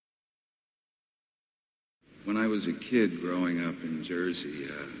When I was a kid growing up in Jersey,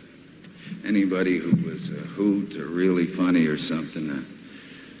 anybody who was a hoot or really funny or something,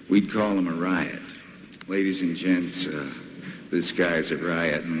 we'd call him a riot. Ladies and gents, this guy's a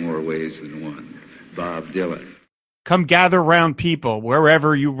riot in more ways than one. Bob Dylan. Come gather round people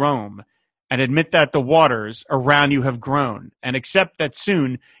wherever you roam, and admit that the waters around you have grown, and accept that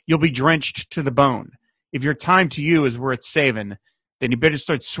soon you'll be drenched to the bone. If your time to you is worth saving, then you better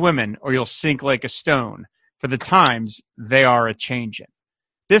start swimming or you'll sink like a stone, for the times, they are a-changin'.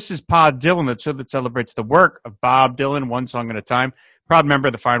 This is Pod Dylan, the show that celebrates the work of Bob Dylan, one song at a time. Proud member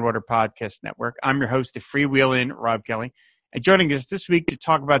of the Firewater Podcast Network. I'm your host, the freewheeling Rob Kelly. And joining us this week to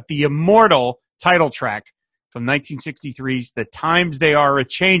talk about the immortal title track from 1963's The Times They Are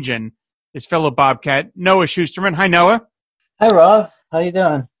A-Changin' is fellow Bobcat, Noah Schusterman. Hi, Noah. Hi, Rob. How you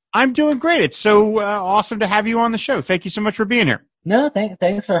doing? I'm doing great. It's so awesome to have you on the show. Thank you so much for being here. No,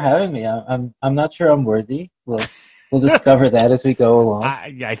 thanks for having me. I'm not sure I'm worthy. We'll discover that as we go along.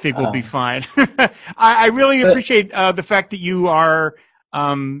 I think we'll be fine. I really appreciate the fact that you are.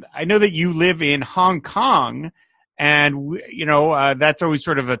 I know that you live in Hong Kong, and that's always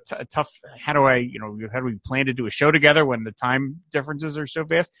sort of a tough. How do we plan to do a show together when the time differences are so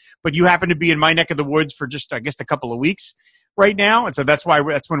vast? But you happen to be in my neck of the woods for just, I guess, a couple of weeks right now, and so that's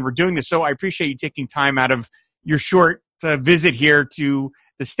when we're doing this. So I appreciate you taking time out of your short visit here to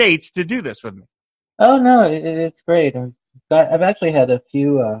the States to do this with me. Oh no, it's great. I've actually had a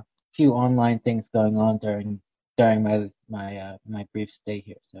few online things going on during my brief stay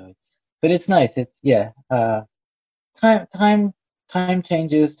here. So it's nice. Time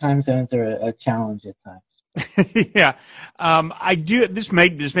changes, time zones are a challenge at times. Yeah, I do. This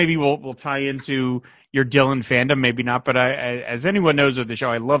maybe will tie into your Dylan fandom, maybe not. But as anyone knows of the show,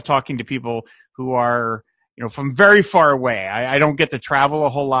 I love talking to people who are from very far away. I don't get to travel a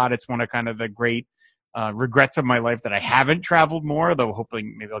whole lot. It's one of kind of the great regrets of my life that I haven't traveled more, though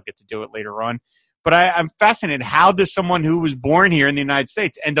hoping maybe I'll get to do it later on. But I'm fascinated. How does someone who was born here in the United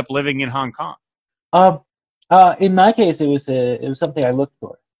States end up living in Hong Kong? In my case, it was something I looked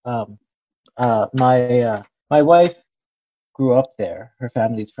for. My wife grew up there. Her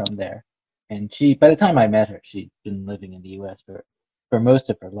family's from there, and by the time I met her, she'd been living in the U.S. for most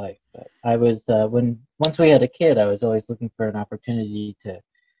of her life. But I was once we had a kid, I was always looking for an opportunity to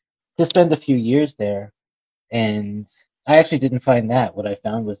spend a few years there, and I actually didn't find that. What I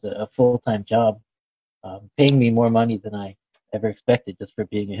found was a full-time job, paying me more money than I ever expected just for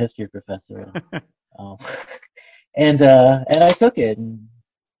being a history professor. And I took it, and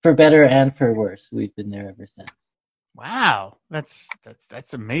for better and for worse, we've been there ever since. Wow, that's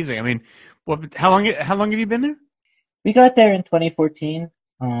amazing. I mean, how long have you been there? We got there in 2014,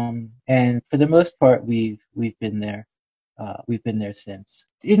 and for the most part, we've been there. We've been there since.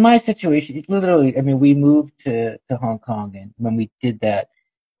 In my situation, literally, I mean, we moved to Hong Kong, and when we did that,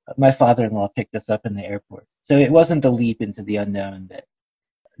 my father-in-law picked us up in the airport. So it wasn't the leap into the unknown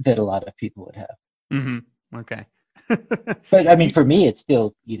that a lot of people would have. Mm-hmm. Okay. But I mean, for me, it's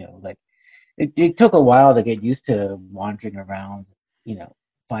still, it took a while to get used to wandering around,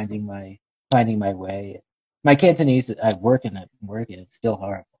 finding my way. My Cantonese, I work in it, it's still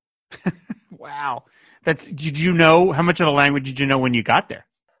horrible. Wow. Did you know, how much of the language did you know when you got there?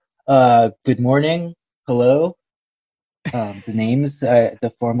 Good morning, hello, the names,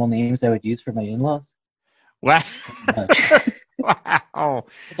 the formal names I would use for my in-laws. Wow. Wow.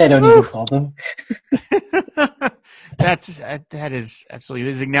 I don't even call them. That is absolutely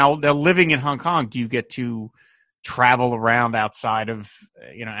amazing. Now living in Hong Kong, do you get to travel around outside of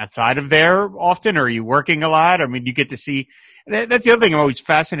there often, or are you working a lot? I mean, you get to see. That's the other thing I'm always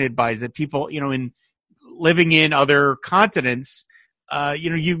fascinated by, is that people, in living in other continents,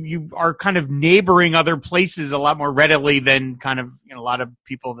 you are kind of neighboring other places a lot more readily than kind of a lot of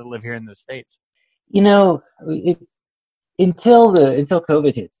people that live here in the States. Until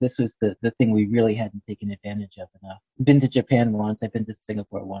COVID hits, this was the thing we really hadn't taken advantage of enough. I've been to Japan once. I've been to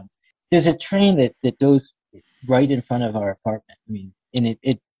Singapore once. There's a train that goes right in front of our apartment. I mean, and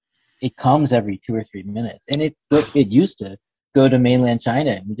it comes every 2 or 3 minutes, and it used to go to mainland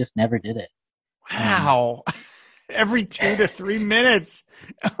China, and we just never did it. Wow. Every 2 to 3 minutes.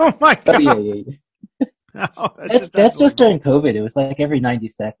 Oh my God. Oh, yeah. No, that's just during COVID. It was like every 90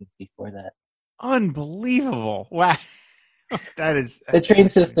 seconds before that. Unbelievable. Wow. That's the train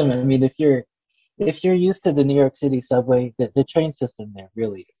system. I mean, if you're used to the New York City subway, the train system there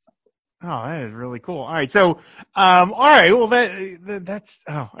really is. Oh, that is really cool. All right. So, all right. Well, that's,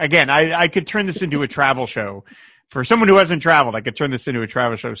 again, I could turn this into a travel show for someone who hasn't traveled, I could turn this into a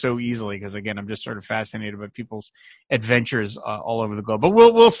travel show so easily because, again, I'm just sort of fascinated by people's adventures all over the globe. But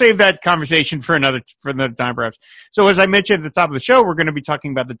we'll save that conversation for another time, perhaps. So, as I mentioned at the top of the show, we're going to be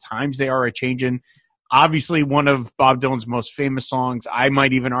talking about the times they are a-changin'. Obviously, one of Bob Dylan's most famous songs. I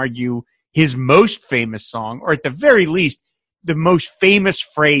might even argue his most famous song, or at the very least, the most famous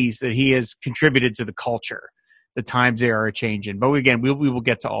phrase that he has contributed to the culture. The times they are a-changin'. But again, we will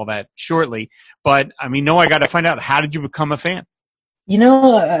get to all that shortly. But I mean, I got to find out, how did you become a fan?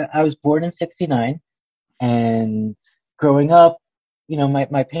 I was born in '69, and growing up,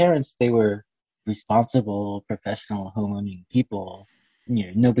 my parents, they were responsible, professional, homeowning people.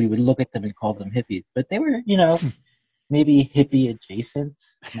 Nobody would look at them and call them hippies, but they were, maybe hippie adjacent,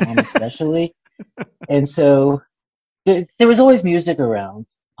 mom especially. And so there was always music around.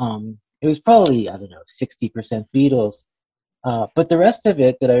 It was probably, I don't know, 60% Beatles. But the rest of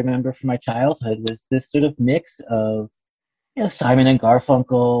it that I remember from my childhood was this sort of mix of, Simon and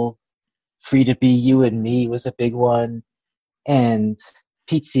Garfunkel, Free to Be You and Me was a big one, and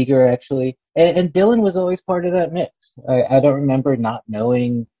Pete Seeger, actually. And Dylan was always part of that mix. I don't remember not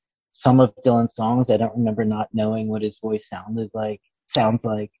knowing some of Dylan's songs. I don't remember not knowing what his voice sounds like.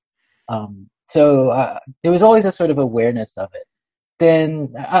 So there was always a sort of awareness of it.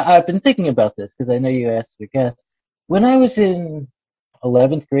 Then I've been thinking about this because I know you asked your guests. When I was in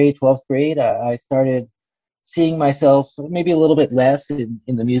 11th grade, 12th grade, I started seeing myself maybe a little bit less in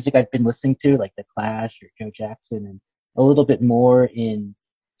the music I'd been listening to, like The Clash or Joe Jackson, and a little bit more in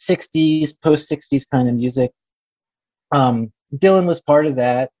 60s, post-60s kind of music. Dylan was part of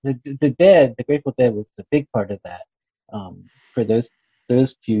that. The Grateful Dead was a big part of that for those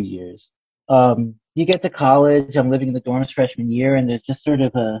few years. You get to college, I'm living in the dorms freshman year, and there's just sort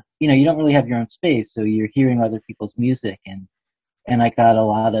of you don't really have your own space, so you're hearing other people's music, and I got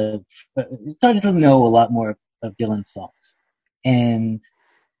started to know a lot more of Dylan's songs. And,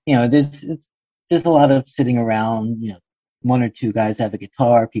 there's a lot of sitting around, one or two guys have a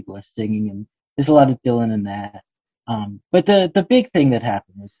guitar, people are singing, and there's a lot of Dylan in that. But the big thing that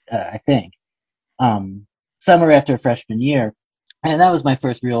happened was, I think, summer after freshman year, and that was my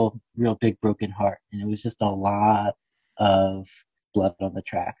first real big broken heart. And it was just a lot of blood on the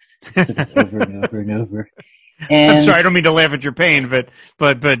tracks, sort of over and over and over. And I'm sorry, I don't mean to laugh at your pain, but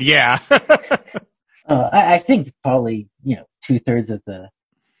yeah. I think probably, 2/3 of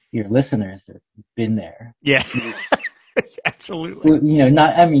your listeners have been there. Yeah, absolutely.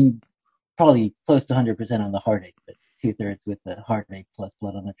 Probably close to 100% on the heartache, but 2/3 with the heartache plus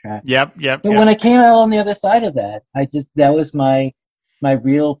blood on the track. Yep. But when I came out on the other side of that, that was my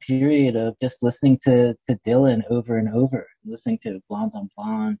real period of just listening to Dylan over and over, listening to Blonde on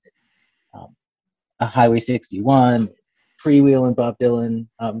Blonde, a Highway 61, Freewheelin' Bob Dylan,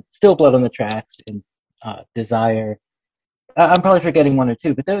 Still Blood on the Tracks, and Desire. I'm probably forgetting one or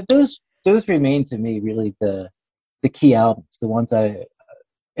two, but those remain to me really the key albums, the ones and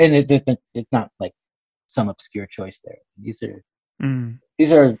it's not like some obscure choice there. These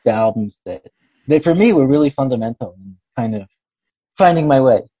are the albums that for me were really fundamental in kind of finding my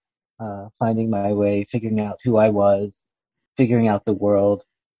way, figuring out who I was, figuring out the world.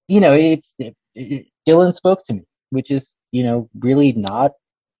 Dylan spoke to me, which is, really not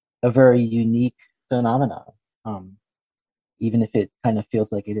a very unique phenomenon, even if it kind of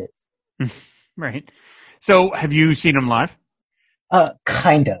feels like it is. Right. So have you seen him live?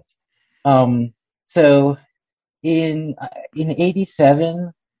 Kind of. So in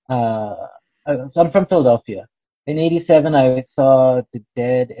 '87, I'm from Philadelphia. In '87, I saw the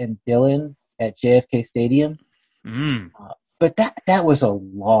Dead and Dylan at JFK Stadium. But that was a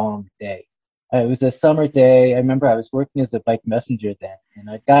long day. It was a summer day. I remember I was working as a bike messenger then, and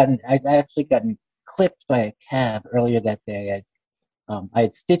I'd actually gotten clipped by a cab earlier that day. I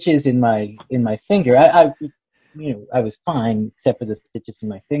had stitches in my finger. I was fine except for the stitches in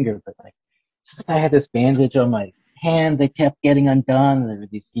my finger, but I had this bandage on my hand that kept getting undone. There were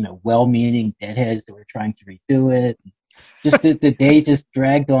these, well-meaning deadheads that were trying to redo it. Just the day just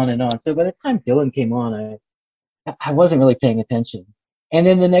dragged on and on. So by the time Dylan came on, I wasn't really paying attention. And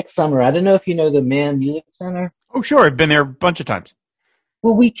then the next summer, I don't know if you know the Mann Music Center. Oh, sure. I've been there a bunch of times.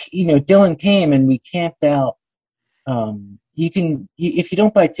 Well, Dylan came and we camped out. If you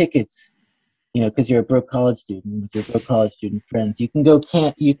don't buy tickets, because you're a broke college student with your broke college student friends, you can go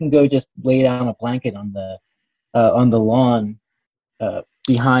just lay down a blanket on the lawn,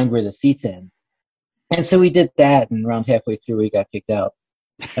 behind where the seats end. And so we did that, and around halfway through we got kicked out.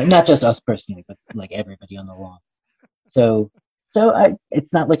 Not just us personally, but like everybody on the lawn. So So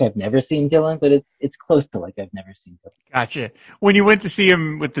it's not like I've never seen Dylan, but it's close to like I've never seen Dylan. Gotcha. When you went to see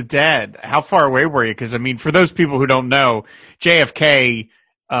him with the Dead, how far away were you? Because I mean, for those people who don't know, JFK,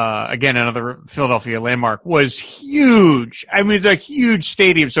 again another Philadelphia landmark, was huge. I mean, it's a huge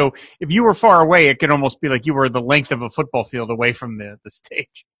stadium. So if you were far away, it could almost be like you were the length of a football field away from the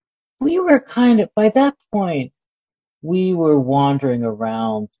stage. We were kind of by that point, we were wandering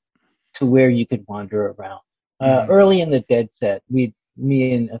around to where you could wander around. Early in the Dead set, me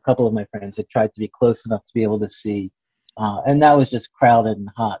and a couple of my friends had tried to be close enough to be able to see, and that was just crowded and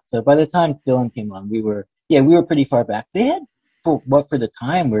hot. So by the time Dylan came on, we were pretty far back. They had for the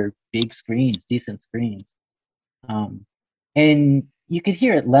time were big screens, decent screens, and you could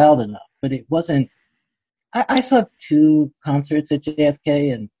hear it loud enough, but it wasn't. I saw 2 concerts at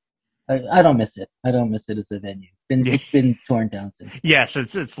JFK, and I don't miss it. I don't miss it as a venue. It's been torn down since. Yes,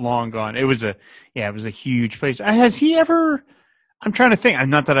 it's long gone. It was a huge place. Has he ever? I'm trying to think.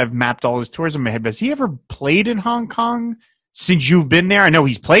 Not that I've mapped all his tours in my head, but has he ever played in Hong Kong since you've been there? I know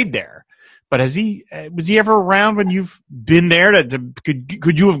he's played there, but was he ever around when you've been there?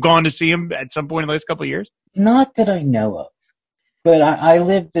 Could you have gone to see him at some point in the last couple of years? Not that I know of, but I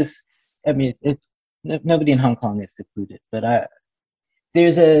lived this. I mean, nobody in Hong Kong is secluded, but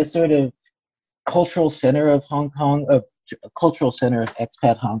there's a sort of cultural center of Hong Kong, a cultural center of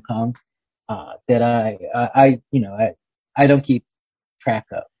expat Hong Kong, that I don't keep track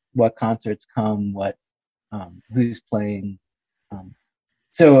of what concerts come, who's playing.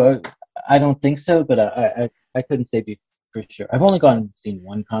 So I don't think so, but I couldn't say for sure. I've only gone and seen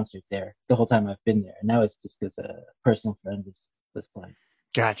 1 concert there the whole time I've been there, and that was just because a personal friend was playing.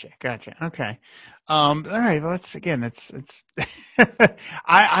 Gotcha. Okay. All right. Let's again. It's.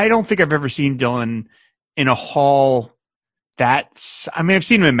 I don't think I've ever seen Dylan in a hall. I mean, I've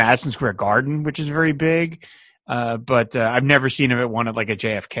seen him in Madison Square Garden, which is very big, but I've never seen him at one at like a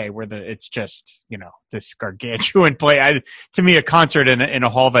JFK where it's just this gargantuan play. To me, a concert in a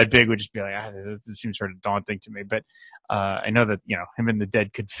hall that big would just be like this seems sort of daunting to me. But I know that him and the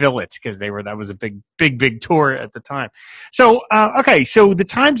Dead could fill it because that was a big tour at the time. So okay, so the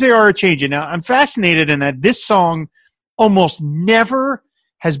times they are changing. Now I'm fascinated in that this song almost never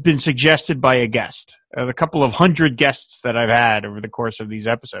has been suggested by a guest. The couple of 100 guests that I've had over the course of these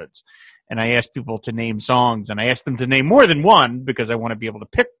episodes, and I asked people to name songs, and I asked them to name more than one because I want to be able to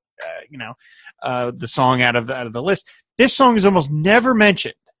pick the song out of the list. This song is almost never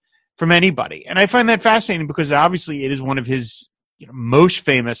mentioned from anybody. And I find that fascinating because obviously it is one of his most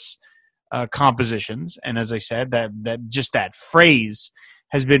famous compositions. And as I said, that just that phrase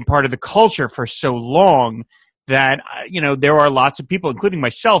has been part of the culture for so long that, there are lots of people, including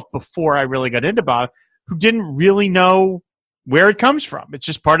myself, before I really got into Bob, who didn't really know where it comes from. It's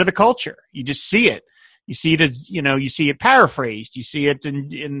just part of the culture. You just see it. You see it as, you see it paraphrased. You see it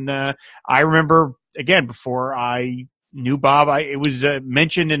in I remember, again, before I knew Bob, it was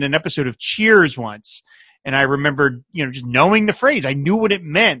mentioned in an episode of Cheers once. And I remember, just knowing the phrase. I knew what it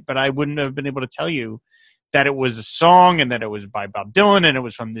meant, but I wouldn't have been able to tell you that it was a song and that it was by Bob Dylan and it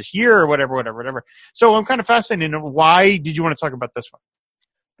was from this year or whatever. So I'm kind of fascinated. Why did you want to talk about this one?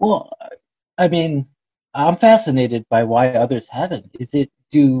 Well, I mean, I'm fascinated by why others haven't.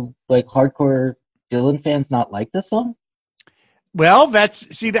 Do like hardcore Dylan fans not like this song? Well,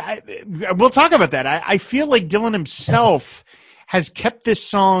 we'll talk about that. I feel like Dylan himself has kept this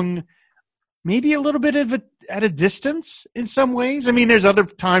song maybe a little bit at a distance in some ways. I mean, there's other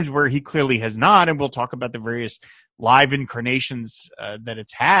times where he clearly has not, and we'll talk about the various live incarnations that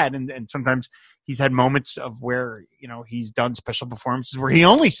it's had, and sometimes he's had moments of where he's done special performances where he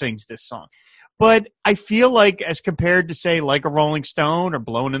only sings this song. But I feel like, as compared to, say, Like a Rolling Stone or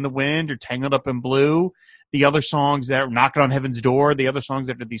Blowin' in the Wind or Tangled Up in Blue, the other songs that are Knocking on Heaven's Door, the other songs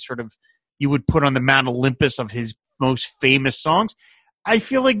that are these sort of, you would put on the Mount Olympus of his most famous songs, I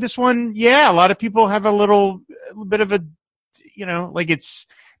feel like this one, a lot of people have a little bit of a, like it's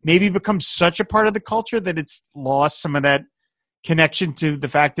maybe become such a part of the culture that it's lost some of that connection to the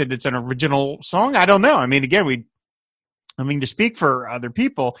fact that it's an original song. I don't know. I mean, again, to speak for other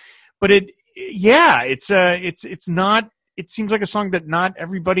people, but it's not, it seems like a song that not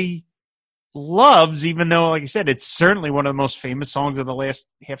everybody loves, even though, like I said, it's certainly one of the most famous songs of the last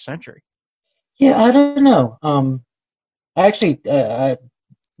half century. Yeah, I don't know. Actually,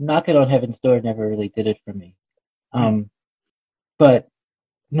 Knocking on Heaven's Door never really did it for me. But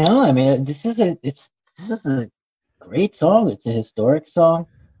no, I mean, this is a great song. It's a historic song.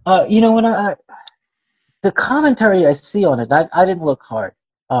 When the commentary I see on it, I didn't look hard.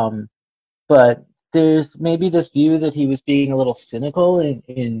 But there's maybe this view that he was being a little cynical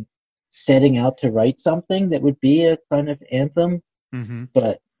in setting out to write something that would be a kind of anthem. Mm-hmm.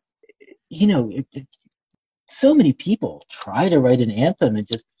 But so many people try to write an anthem and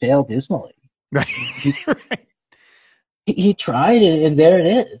just fail dismally. Right. Right. He tried, and there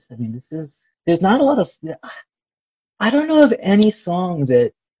it is. I mean, there's not a lot of. I don't know of any song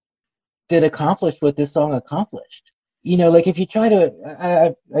that accomplished what this song accomplished. Like if you try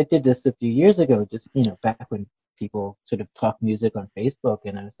to, I did this a few years ago, just back when people sort of talk music on Facebook,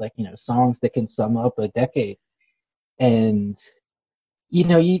 and I was like, songs that can sum up a decade, and you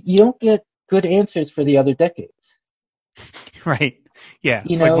don't get good answers for the other decades. Right. Yeah.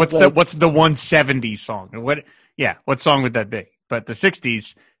 Like what's the 170 song? What song would that be? But the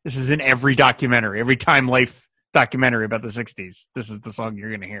 60s, this is in every documentary, every Time Life documentary about the 60s. This is the song you're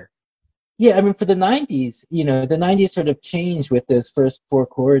going to hear. Yeah, I mean, for the 90s, the 90s sort of changed with those first four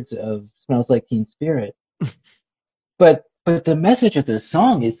chords of Smells Like Teen Spirit. but the message of the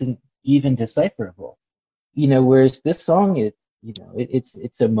song isn't even decipherable. Whereas this song,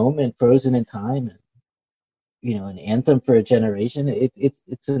 it's a moment frozen in time, and an anthem for a generation.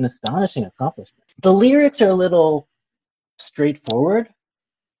 It's an astonishing accomplishment. The lyrics are a little straightforward.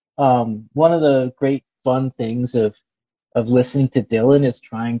 One of the great fun things of listening to Dylan is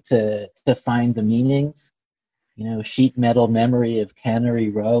trying to find the meanings. Sheet metal memory of Cannery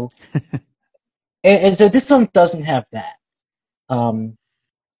Row. and so this song doesn't have that.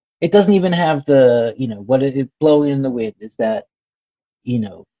 It doesn't even have the, what it blowing in the wind. Is that,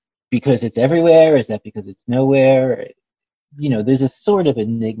 because it's everywhere? Is that because it's nowhere? There's a sort of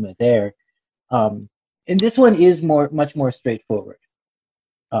enigma there. And this one is much more straightforward,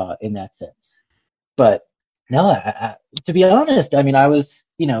 in that sense. But no, to be honest, I mean, I was,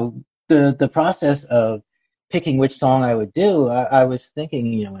 the process of picking which song I would do, I was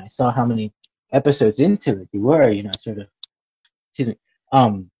thinking, when I saw how many episodes into it you were, sort of,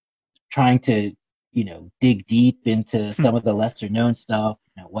 trying to, dig deep into some of the lesser known stuff,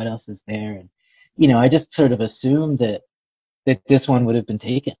 what else is there? And, I just sort of assumed that this one would have been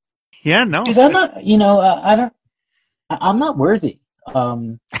taken. Yeah, no. Because I'm not, I'm not worthy.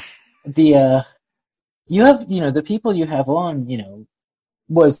 You have, the people you have on,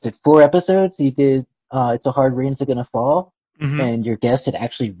 was it 4 episodes? You did, It's a Hard Rain's Gonna Fall, and your guest had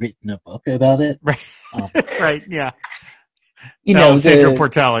actually written a book about it. Right. Right, yeah. Sandra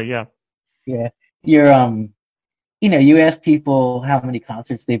Portella, yeah. Yeah. You're, you ask people how many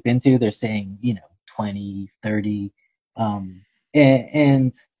concerts they've been to, they're saying, 20, 30. Dylan,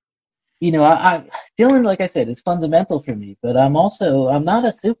 like I said, it's fundamental for me, but I'm not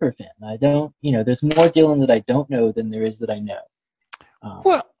a super fan. I don't, there's more Dylan that I don't know than there is that I know.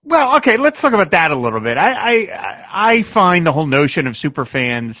 Well, okay, let's talk about that a little bit. I find the whole notion of super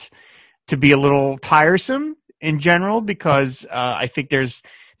fans to be a little tiresome in general, because I think there's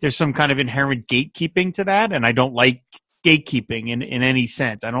some kind of inherent gatekeeping to that, and I don't like gatekeeping in any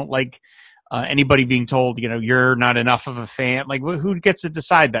sense. I don't like anybody being told, you're not enough of a fan. Like, who gets to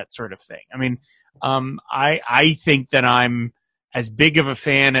decide that sort of thing? I mean, I think that I'm as big of a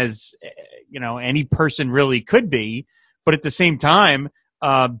fan as, any person really could be. But at the same time,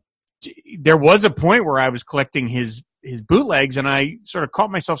 there was a point where I was collecting his bootlegs, and I sort of caught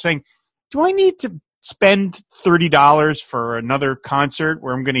myself saying, do I need to spend $30 for another concert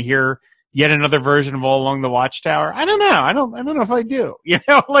where I'm going to hear yet another version of All Along the Watchtower? I don't know. I don't know if I do,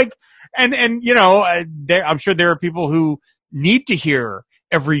 I'm sure there are people who need to hear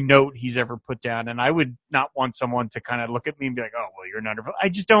every note he's ever put down. And I would not want someone to kind of look at me and be like, oh, well, you're not, I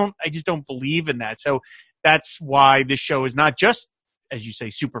just don't believe in that. So that's why this show is not just, as you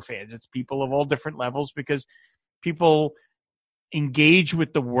say, super fans. It's people of all different levels, because people engage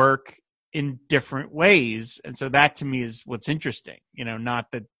with the work in different ways. And so that to me is what's interesting,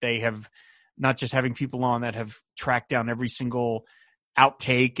 not that they have, not just having people on that have tracked down every single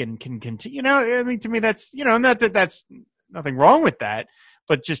outtake and can continue, I mean, to me, that's, not that that's nothing wrong with that,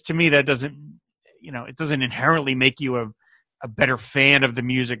 but just to me, that doesn't, it doesn't inherently make you a better fan of the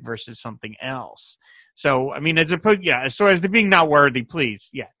music versus something else. So, I mean, so as the being not worthy, please.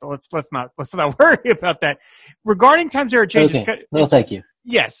 Yeah. Let's not worry about that. Regarding Times Era Changes. Okay. Well, thank you.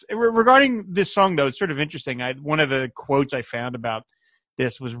 Yes. Regarding this song, though, it's sort of interesting. One of the quotes I found about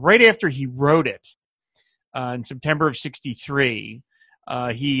this was right after he wrote it, in September of '63.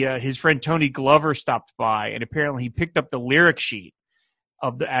 His friend Tony Glover stopped by, and apparently he picked up the lyric sheet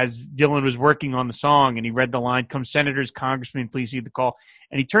as Dylan was working on the song, and he read the line, "Come senators, congressmen, please heed the call."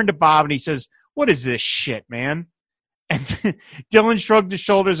 And he turned to Bob and he says, "What is this shit, man?" And Dylan shrugged his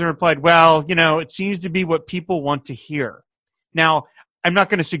shoulders and replied, "Well, it seems to be what people want to hear." Now, I'm not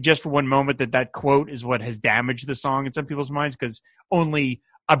going to suggest for one moment that quote is what has damaged the song in some people's minds, because only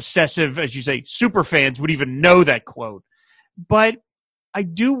obsessive, as you say, super fans would even know that quote. But I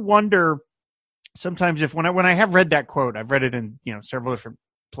do wonder sometimes if when I have read that quote, I've read it in several different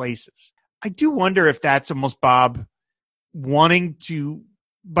places. I do wonder if that's almost Bob wanting to,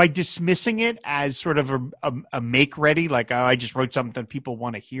 by dismissing it as sort of a make ready, like, oh, I just wrote something that people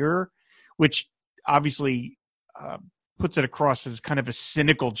want to hear, which obviously puts it across as kind of a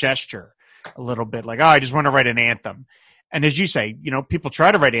cynical gesture a little bit, like, oh, I just want to write an anthem. And as you say, people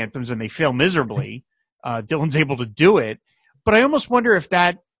try to write anthems and they fail miserably. Dylan's able to do it. But I almost wonder if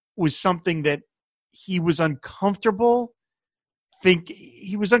that was something that he was uncomfortable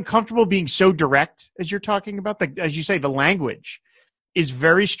being so direct, as you're talking about. As you say, the language is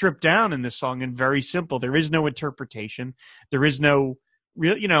very stripped down in this song and very simple. There is no interpretation. There is no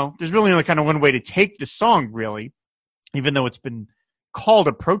real, there's really only kind of one way to take the song, really, even though it's been called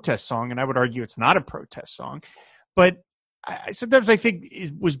a protest song. And I would argue it's not a protest song. But sometimes I think,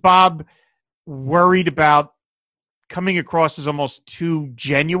 was Bob worried about coming across as almost too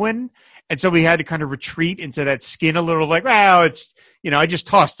genuine? And so we had to kind of retreat into that skin a little, like, well, it's, I just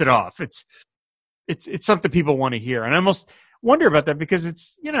tossed it off. It's something people want to hear. And I almost wonder about that because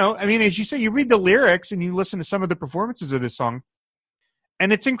it's, as you say, you read the lyrics and you listen to some of the performances of this song,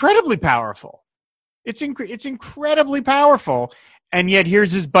 and it's incredibly powerful. It's incredibly powerful. And yet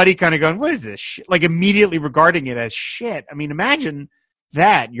here's his buddy kind of going, what is this shit? Like immediately regarding it as shit. I mean, imagine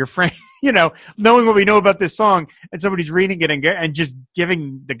that your friend, knowing what we know about this song, and somebody's reading it and just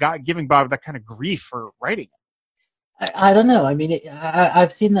giving Bob that kind of grief for writing it. I don't know. I mean,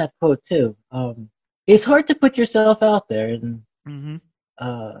 I've seen that quote too. It's hard to put yourself out there, and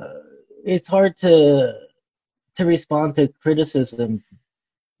it's hard to respond to criticism.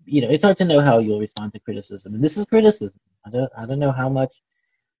 It's hard to know how you'll respond to criticism, and this is criticism. I don't know how much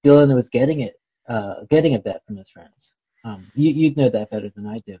Dylan was getting of that from his friends. You'd know that better than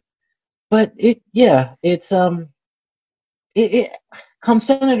I do. But it's come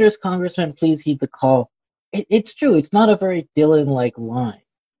senators, congressmen, please heed the call. It's true. It's not a very Dylan-like line.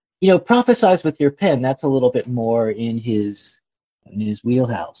 Prophesize with your pen. That's a little bit more in his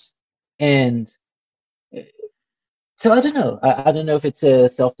wheelhouse. And so I don't know. I don't know if it's a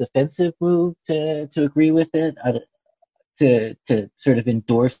self-defensive move to agree with it, to sort of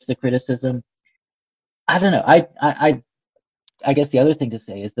endorse the criticism. I don't know. I guess the other thing to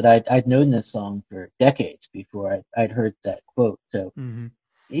say is that I'd known this song for decades before I'd heard that quote. So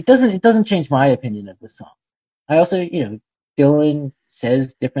it doesn't change my opinion of the song. I also, Dylan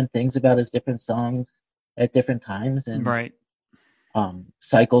says different things about his different songs at different times, and right.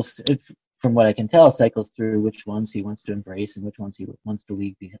 Cycles, from what I can tell, cycles through which ones he wants to embrace and which ones he wants to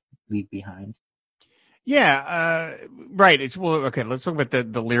leave behind. Yeah, right. Okay. Let's talk about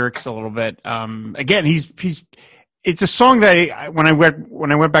the lyrics a little bit. Again, it's a song that when I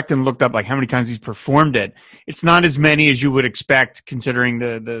went back and looked up like how many times he's performed it, it's not as many as you would expect considering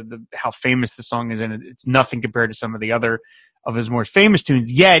the how famous the song is, and it's nothing compared to some of the other of his more famous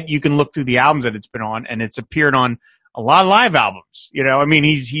tunes. Yet you can look through the albums that it's been on, and it's appeared on a lot of live albums.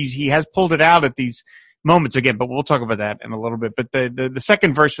 He has pulled it out at these moments again, but we'll talk about that in a little bit. But the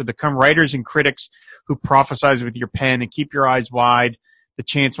second verse with the come writers and critics who prophesize with your pen and keep your eyes wide. The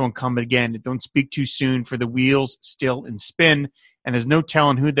chance won't come again. Don't speak too soon, for the wheels still in spin, and there's no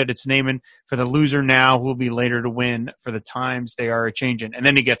telling who that it's naming. For the loser now, who will be later to win. For the times they are a-changin'. And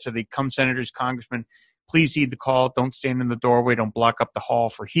then he gets to the come senators, congressmen, please heed the call. Don't stand in the doorway. Don't block up the hall.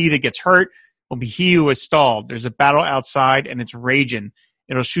 For he that gets hurt will be he who is stalled. There's a battle outside, and it's raging.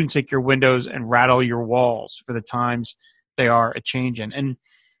 It'll soon take your windows and rattle your walls. For the times they are a-changin'. And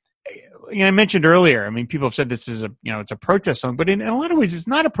I mentioned earlier, people have said this is it's a protest song, but in a lot of ways it's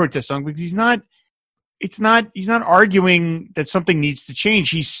not a protest song because he's not arguing that something needs to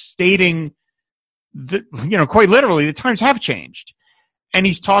change. He's stating that, quite literally, the times have changed. And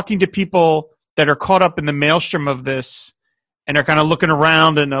he's talking to people that are caught up in the maelstrom of this and are kind of looking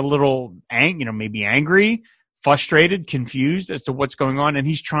around and a little, maybe angry, frustrated, confused as to what's going on. And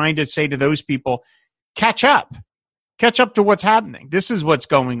he's trying to say to those people, catch up to what's happening. This is what's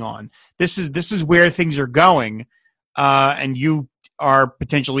going on. This is where things are going. And you are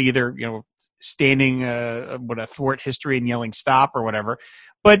potentially either, standing athwart history and yelling stop or whatever.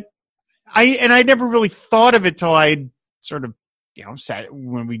 But I never really thought of it till I sort of, sat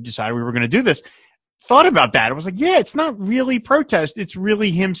when we decided we were going to do this, thought about that. I was like, yeah, it's not really protest. It's really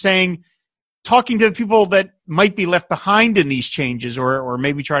him talking to the people that might be left behind in these changes or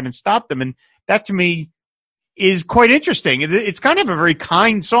maybe trying to stop them. And that to me is quite interesting. It's kind of a very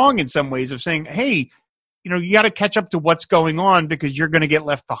kind song in some ways of saying, hey, you got to catch up to what's going on because you're going to get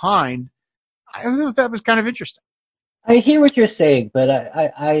left behind. I thought that was kind of interesting. I hear what you're saying, but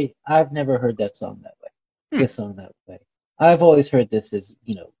I've never heard that song that way. Hmm. This song that way. I've always heard this as,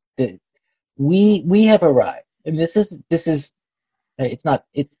 we have arrived. And this is it's not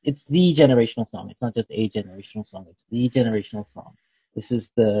it's the generational song. It's not just a generational song. It's the generational song. This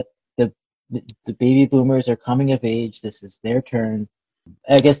is the the baby boomers are coming of age. This is their turn.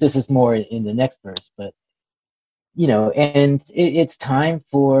 I guess this is more in the next verse, but and it's time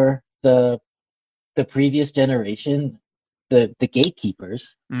for the previous generation, the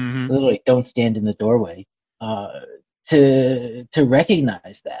gatekeepers, Mm-hmm. literally don't stand in the doorway, to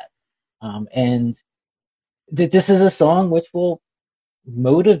recognize that, and that this is a song which will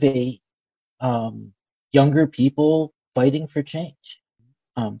motivate, younger people fighting for change.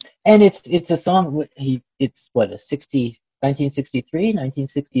 And it's a song. It's what, a 1963,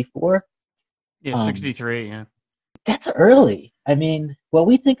 1964. Yeah, Um, 63. Yeah. that's early. I mean, what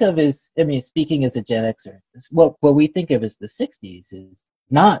we think of as, I mean, speaking as a Gen Xer, what we think of as the 60s is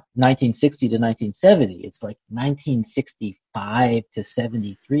not 1960 to 1970. It's like 1965 to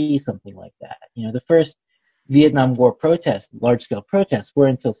 73, something like that. The first Vietnam War protests, large scale protests, were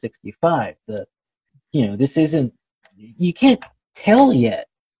until 65. This isn't, you can't tell yet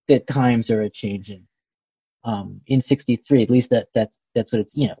that times are a changing, in 63. At least that's what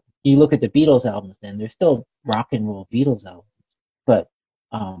it's, you look at the Beatles albums, then they're still rock and roll Beatles albums. But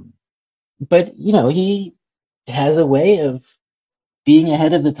um he has a way of being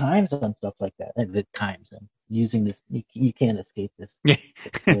ahead of the times on stuff like that. And the times, I'm using this, you can't escape this.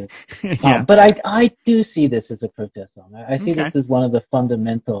 Yeah. Yeah. But I do see this as a protest song. I see Okay. this as one of the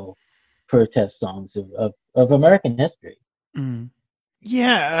fundamental protest songs of American history. Mm.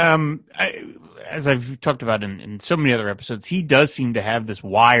 Yeah, as I've talked about in so many other episodes, he does seem to have this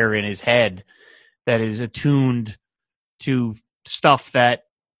wire in his head that is attuned to stuff that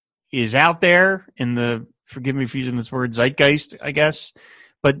is out there in the, forgive me for using this word, zeitgeist, I guess.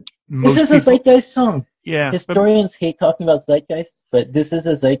 But This most is a people, zeitgeist song. yeah, but Historians hate talking about zeitgeist, but this is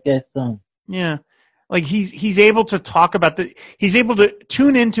a zeitgeist song. yeah, like he's able to talk about he's able to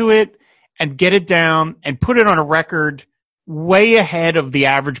tune into it and get it down and put it on a record way ahead of the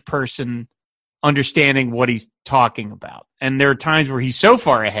average person understanding what he's talking about. And there are times where he's so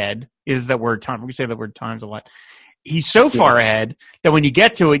far ahead, is that word time. We say that word times a lot. He's so far Yeah. ahead that when you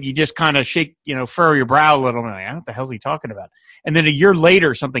get to it, you just kind of shake, furrow your brow a little and like, what the hell's he talking about? And then a year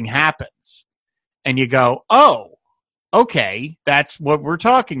later, something happens and you go, oh, okay, that's what we're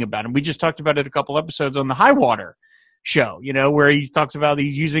talking about. And we just talked about it a couple episodes on the High Water show, where he talks about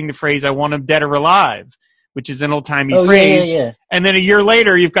he's using the phrase, I want him dead or alive, which is an old timey phrase. Yeah. And then a year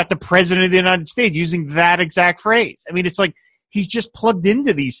later, you've got the president of the United States using that exact phrase. I mean, it's like he's just plugged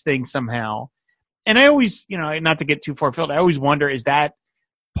into these things somehow. And I always, not to get too far afield, I always wonder, is that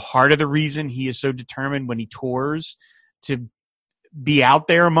part of the reason he is so determined when he tours to be out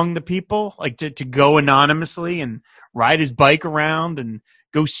there among the people, like to go anonymously and ride his bike around and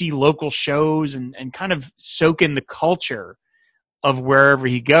go see local shows and kind of soak in the culture of wherever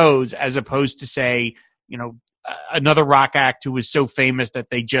he goes, as opposed to, say, another rock act who is so famous that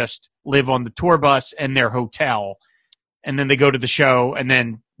they just live on the tour bus and their hotel, and then they go to the show and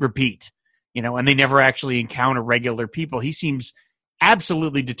then repeat, and they never actually encounter regular people. He seems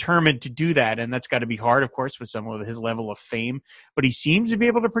absolutely determined to do that, and that's got to be hard, of course, with someone with his level of fame. But he seems to be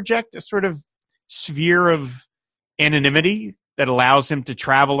able to project a sort of sphere of anonymity that allows him to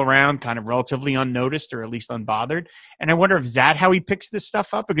travel around kind of relatively unnoticed, or at least unbothered. And I wonder if that's how he picks this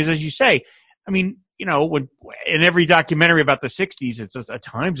stuff up, because, as you say, I mean, when in every documentary about the 60s, it's a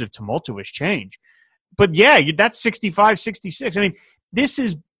times of tumultuous change. But yeah, that's 65, 66. I mean, this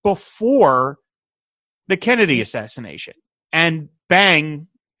is before the Kennedy assassination. And bang,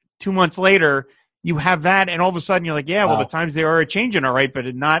 2 months later, you have that. And all of a sudden you're like, yeah, well, the times they are changing, all right, but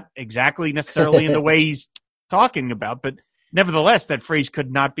not exactly necessarily in the way he's talking about. But nevertheless, that phrase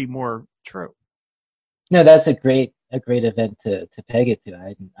could not be more true. No, that's a great event to peg it to.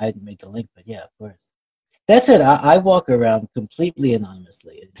 I hadn't made the link, but yeah, of course. That's it. I walk around completely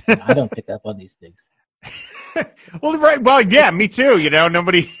anonymously, and I don't pick up on these things. Well, right. Well, yeah, me too.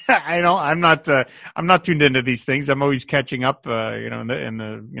 Nobody. I'm not tuned into these things. I'm always catching up. In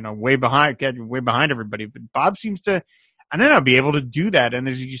the way behind everybody. But Bob seems to, I don't know, be able to do that. And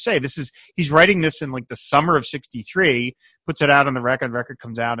as you say, he's writing this in like the summer of '63. Puts it out on the record. Record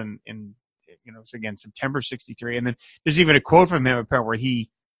comes out in again September '63. And then there's even a quote from him apparently where he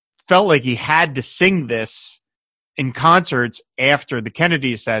felt like he had to sing this in concerts after the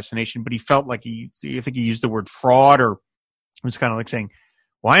Kennedy assassination, but he felt like I think he used the word fraud, or was kind of like saying,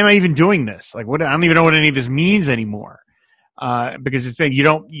 why am I even doing this? Like, what? I don't even know what any of this means anymore. because it's saying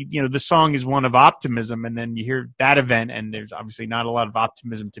the song is one of optimism, and then you hear that event, and there's obviously not a lot of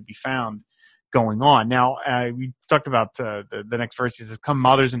optimism to be found going on. Now, we talked about the next verse. He says, "Come,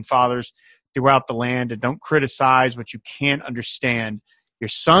 mothers and fathers throughout the land, and don't criticize what you can't understand. Your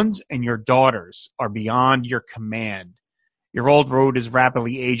sons and your daughters are beyond your command. Your old road is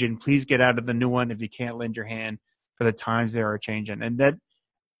rapidly aging. Please get out of the new one if you can't lend your hand, for the times they are changing." And that,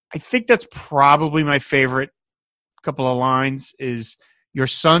 I think that's probably my favorite couple of lines is, "Your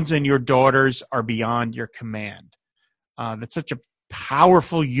sons and your daughters are beyond your command." That's such a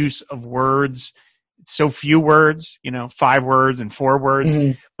powerful use of words. So few words, 5 words and 4 words,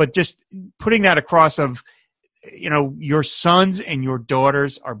 but just putting that across of, your sons and your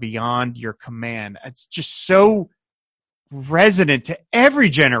daughters are beyond your command. It's just so resonant to every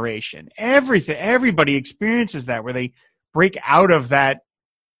generation. Everybody experiences that, where they break out of that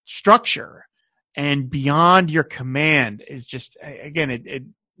structure, and beyond your command is just,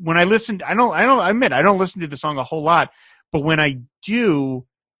 again, when I listened, I admit I don't listen to the song a whole lot, but when I do,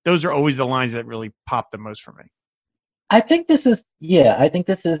 those are always the lines that really pop the most for me. I think this is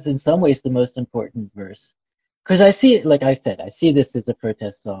in some ways the most important verse, because I see it, like I said, I see this as a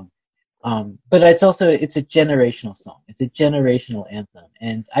protest song. But it's a generational song. It's a generational anthem.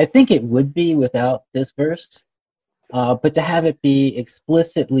 And I think it would be without this verse. But to have it be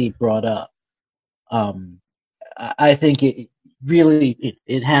explicitly brought up, I think it really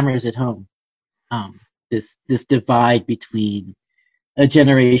hammers it home. This divide between a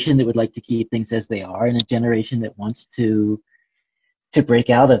generation that would like to keep things as they are and a generation that wants to break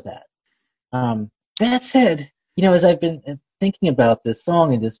out of that. That said, as I've been thinking about this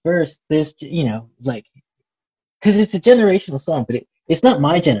song and this verse, there's, because it's a generational song, but it's not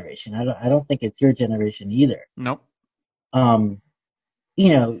my generation. I don't think it's your generation either. Nope. Come,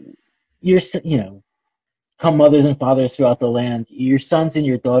 mothers and fathers throughout the land, your sons and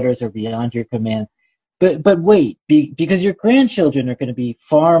your daughters are beyond your command. But wait, because your grandchildren are going to be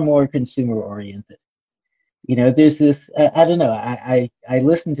far more consumer oriented. There's this, I don't know, I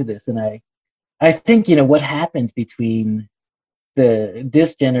listened to this and I think, what happened between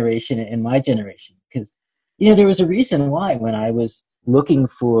this generation and my generation, because, there was a reason why when I was looking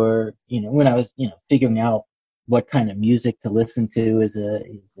for, when I was, figuring out what kind of music to listen to as a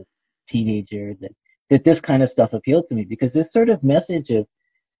teenager, that this kind of stuff appealed to me, because this sort of message of,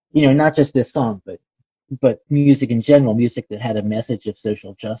 not just this song, but music in general, music that had a message of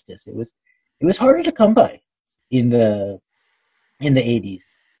social justice. It was harder to come by in the 80s.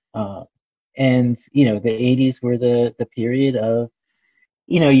 And, the 80s were the period of,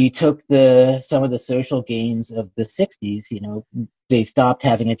 you took some of the social gains of the 60s, they stopped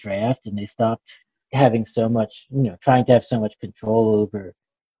having a draft and they stopped having so much, trying to have so much control over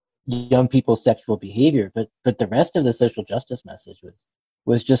young people's sexual behavior. But the rest of the social justice message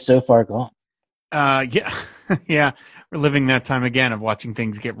was just so far gone. Yeah. Yeah. We're living that time again of watching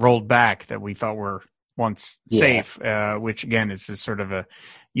things get rolled back that we thought were once safe, which again is sort of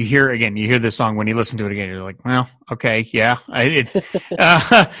you hear this song, when you listen to it again, you're like, well, okay, yeah. I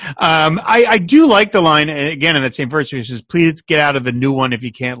do like the line again in that same verse, which says, "Please get out of the new one if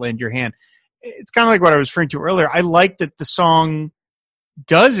you can't lend your hand." It's kind of like what I was referring to earlier. I like that the song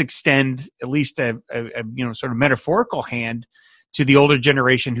does extend at least a sort of metaphorical hand to the older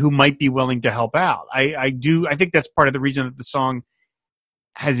generation who might be willing to help out. I think that's part of the reason that the song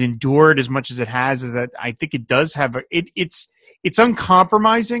has endured as much as it has, is that I think it does have it's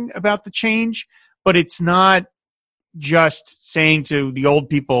uncompromising about the change, but it's not just saying to the old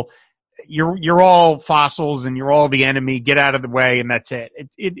people, you're all fossils and you're all the enemy, get out of the way, and that's it.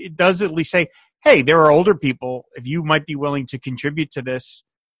 It does at least say, hey, there are older people, if you might be willing to contribute to this,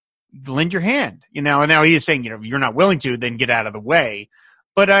 lend your hand. And now he is saying, you're not willing to, then get out of the way.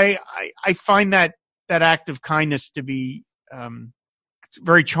 But I find that act of kindness to be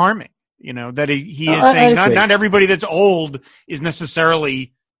very charming. That he is saying not everybody that's old is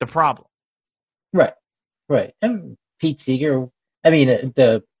necessarily the problem. Right. And Pete Seeger,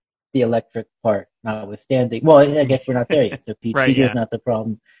 the electric part notwithstanding. Well, I guess we're not there yet. So Pete Seeger's not the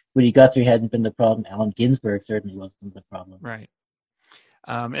problem. Woody Guthrie hadn't been the problem. Allen Ginsberg certainly wasn't the problem. Right.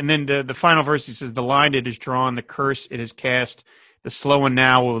 And then the final verse, he says, "The line it is drawn, the curse it is cast. The slow one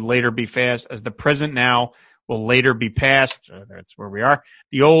now will later be fast, as the present now will later be past." That's where we are.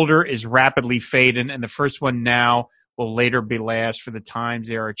 "The older is rapidly fading, and the first one now will later be last, for the times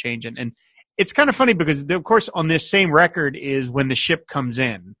they are changing." And it's kind of funny because, of course, on this same record is "When the Ship Comes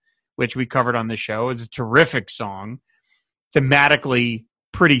In," which we covered on the show. It's a terrific song, thematically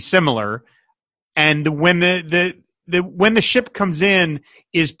pretty similar. And when the ship comes in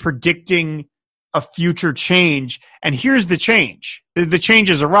is predicting a future change. And here's the change. The change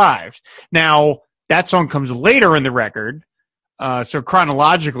has arrived. Now, that song comes later in the record. So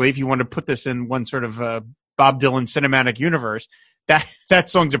chronologically, if you want to put this in one sort of Bob Dylan cinematic universe, that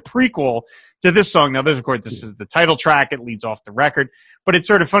song's a prequel to this song. Now, of course, this is the title track. It leads off the record. But it's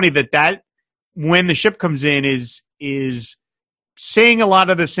sort of funny that when the ship comes in is saying a lot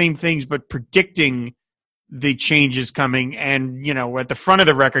of the same things, but predicting the change is coming. And, at the front of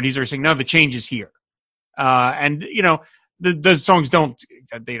the record, he's saying, no, the change is here. And, the songs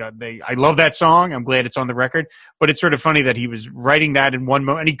I love that song. I'm glad it's on the record, but it's sort of funny that he was writing that in one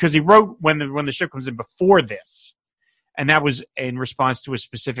moment because he wrote when the ship comes in before this. And that was in response to a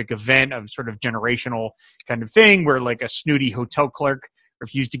specific event of sort of generational kind of thing where like a snooty hotel clerk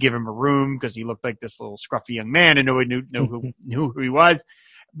refused to give him a room because he looked like this little scruffy young man and nobody knew who he was.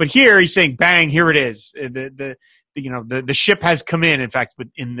 But here he's saying, bang, here it is. The ship has come in fact,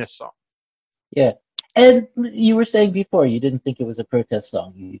 in this song. Yeah. And you were saying before you didn't think it was a protest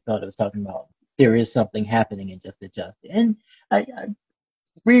song. You thought it was talking about there is something happening and just adjust. And I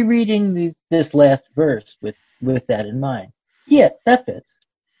rereading this last verse with that in mind. Yeah, that fits.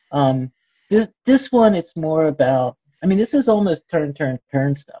 This one, it's more about, this is almost turn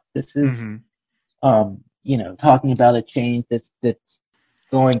stuff. This is, talking about a change that's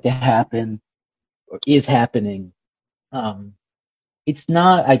going to happen or is happening. It's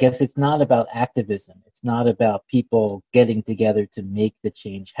not about activism. It's not about people getting together to make the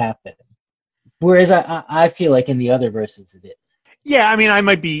change happen. Whereas I feel like in the other verses it is. Yeah, I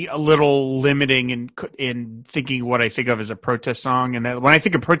might be a little limiting in thinking what I think of as a protest song. And that when I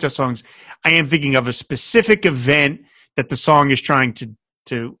think of protest songs, I am thinking of a specific event that the song is trying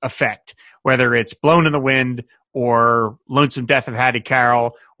to affect, whether it's Blown in the Wind or Lonesome Death of Hattie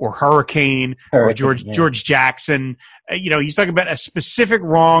Carroll or Hurricane or George Jackson. He's talking about a specific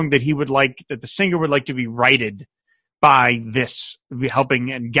wrong that that the singer would like to be righted by this,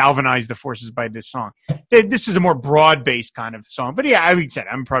 helping and galvanize the forces by this song. This is a more broad-based kind of song. But yeah, I would say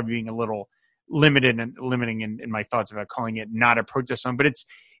I'm probably being a little limiting in my thoughts about calling it not a protest song. But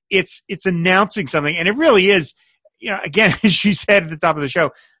it's announcing something. And it really is, again, as you said at the top of the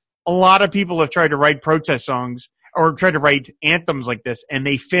show, a lot of people have tried to write protest songs or tried to write anthems like this, and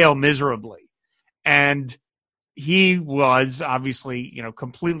they fail miserably. And he was obviously,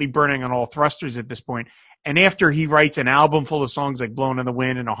 completely burning on all thrusters at this point. And after he writes an album full of songs like Blowin' in the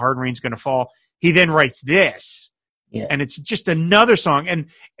Wind and A Hard Rain's Gonna Fall, he then writes this. Yeah. And it's just another song. And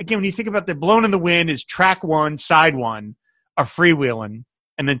again, when you think about the Blowin' in the Wind is track 1, side 1 of Freewheelin'.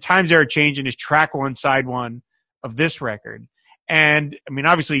 And then Times They Are Changin' is track 1, side 1 of this record. And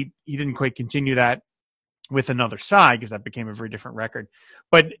obviously he didn't quite continue that with Another Side because that became a very different record.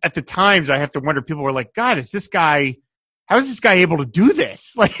 But at the times I have to wonder, people were like, God, how is this guy able to do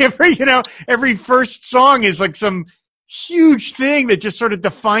this? Like every first song is like some huge thing that just sort of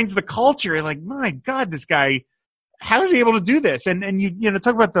defines the culture. Like, my God, this guy, how is he able to do this? And you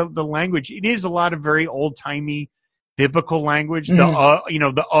talk about the language. It is a lot of very old timey biblical language.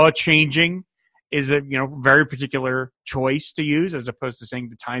 Mm-hmm. The A-Changin is a, very particular choice to use as opposed to saying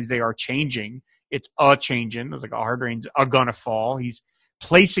the times they are changing. It's A-Changin. It's like A Hard Rain's gonna fall. He's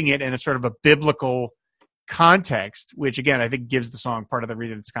placing it in a sort of a biblical context, which again I think gives the song part of the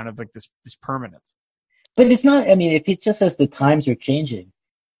reason it's kind of like this permanence. But it's not. If it just says the times are changing,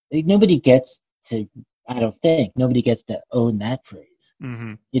 nobody gets to. I don't think nobody gets to own that phrase.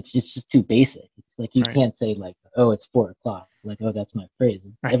 Mm-hmm. It's just too basic. It's like you can't say like, oh, it's 4:00. Like, oh, that's my phrase.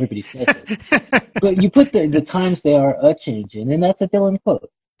 Right. Everybody says it. But you put the times they are changing, and that's a Dylan quote.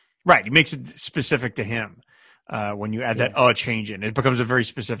 Right. He makes it specific to him. When you add that A-Changin', it becomes a very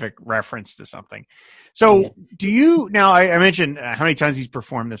specific reference to something. So do you, now I mentioned how many times he's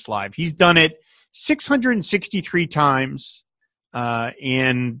performed this live. He's done it 663 times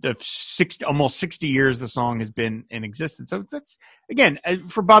in the almost 60 years the song has been in existence. So that's, again,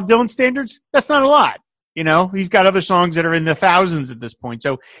 for Bob Dylan standards, that's not a lot. He's got other songs that are in the thousands at this point.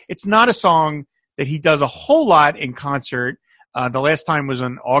 So it's not a song that he does a whole lot in concert. The last time was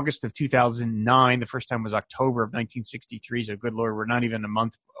in August of 2009. The first time was October of 1963. So good Lord, we're not even a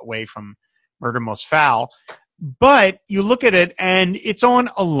month away from Murder Most Foul. But you look at it and it's on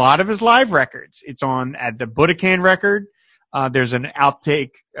a lot of his live records. It's on at the Budokan record. There's an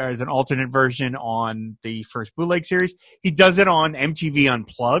outtake, there's an alternate version on the first bootleg series. He does it on MTV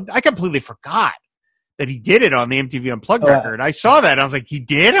Unplugged. I completely forgot that he did it on the MTV Unplugged record. I saw that. I was like, he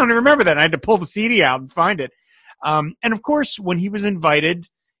did? I don't even remember that. I had to pull the CD out and find it. And of course, when he was invited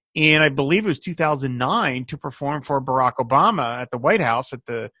in, I believe it was 2009, to perform for Barack Obama at the White House at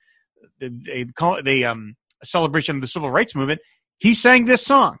the celebration of the Civil Rights Movement, he sang this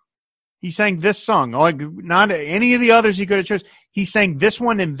song. He sang this song. Oh, not any of the others he could have chosen. He sang this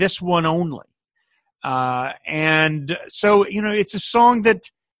one and this one only. And so, it's a song that,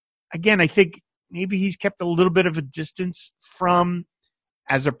 again, I think maybe he's kept a little bit of a distance from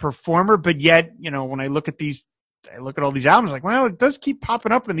as a performer, but yet, when I look at all these albums, like, well, it does keep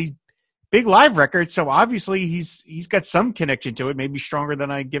popping up in these big live records. So obviously he's got some connection to it, maybe stronger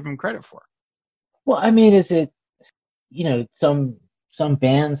than I give him credit for. Well, I mean, is it, some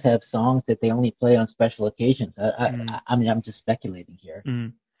bands have songs that they only play on special occasions. I mean, I'm just speculating here.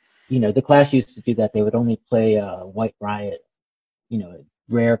 The Clash used to do that. They would only play White Riot,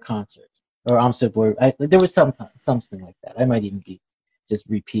 rare concerts. Or I'm so bored. There was something like that. I might even be just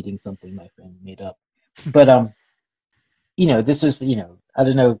repeating something my friend made up. But this was, I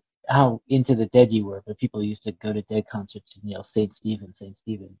don't know how into the Dead you were, but people used to go to Dead concerts and yell Saint Stephen,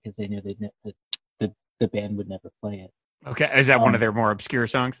 because they knew the band would never play it. Okay, is that one of their more obscure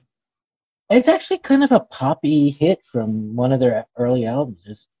songs? It's actually kind of a poppy hit from one of their early albums.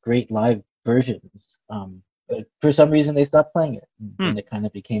 Just great live versions. But for some reason they stopped playing it, and it kind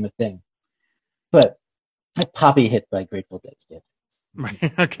of became a thing. But a poppy hit by Grateful Dead standards.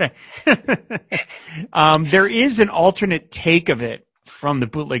 Right. Okay. There is an alternate take of it from the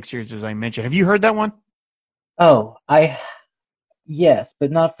bootleg series, as I mentioned. Have you heard that one? Oh, yes,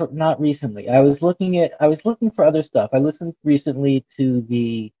 but not recently. I was looking for other stuff. I listened recently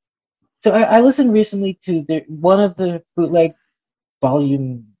to one of the bootleg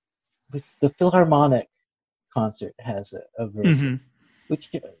volume, which the Philharmonic concert has a version,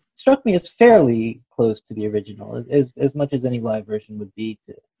 which struck me as fairly close to the original, as much as any live version would be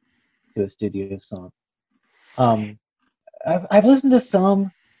to a studio song. I've listened to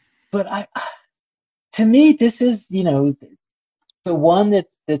some, but to me this is the one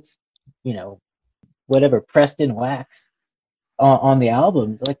that's whatever pressed in wax on the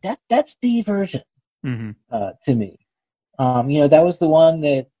album, like that's the version to me. That was the one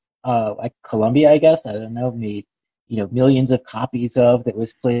that like Columbia, I guess, I don't know, made millions of copies of, that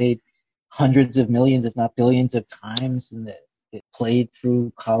was played hundreds of millions, if not billions of times, and that it played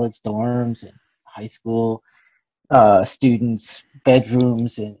through college dorms and high school students'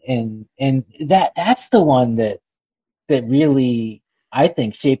 bedrooms, and that's the one that really, I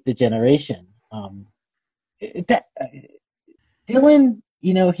think, shaped the generation. Dylan,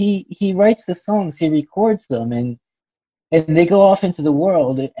 he writes the songs, he records them, and they go off into the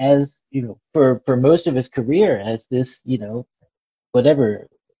world as, for most of his career, as this, whatever,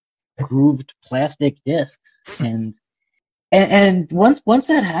 grooved plastic discs. And once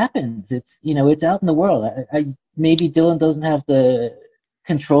that happens, it's, it's out in the world. Maybe Dylan doesn't have the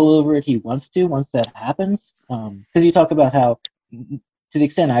control over it he wants to once that happens. Because you talk about how, to the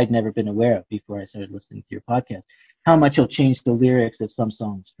extent I'd never been aware of before I started listening to your podcast, how much he'll change the lyrics of some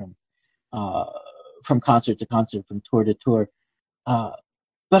songs from concert to concert, from tour to tour.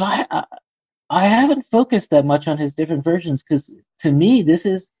 But I haven't focused that much on his different versions, because to me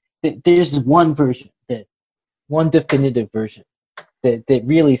there's one version, one definitive version that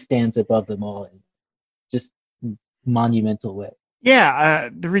really stands above them all in just monumental way. Yeah,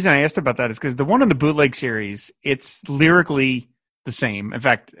 the reason I asked about that is because the one on the bootleg series, it's lyrically the same. In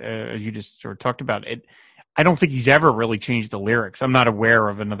fact, as you just sort of talked about it, I don't think he's ever really changed the lyrics. I'm not aware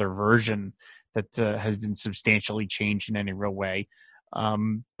of another version that has been substantially changed in any real way.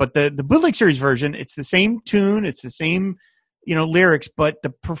 But the bootleg series version, it's the same tune, it's the same, lyrics, but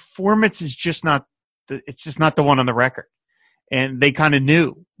the performance is just not it's just not the one on the record. And they kind of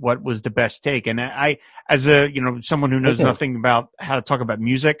knew what was the best take. And I, as a, someone who knows nothing about how to talk about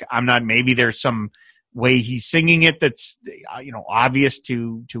music, I'm not, maybe there's some way he's singing it that's, obvious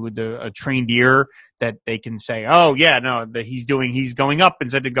to a trained ear, that they can say, oh yeah, no, that he's going up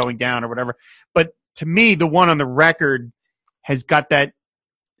instead of going down or whatever. But to me, the one on the record has got that,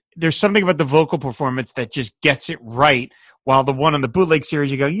 there's something about the vocal performance that just gets it right. While the one on the bootleg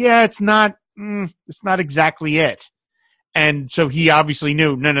series, you go, yeah, it's not exactly it. And so he obviously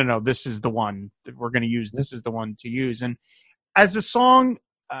knew, no, this is the one that we're going to use. This is the one to use. And as a song,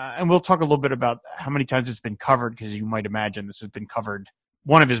 and we'll talk a little bit about how many times it's been covered, because you might imagine this has been covered,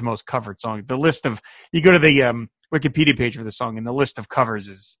 one of his most covered songs. The list of, you go to the Wikipedia page for the song, and the list of covers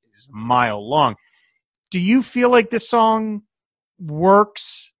is a mile long. Do you feel like this song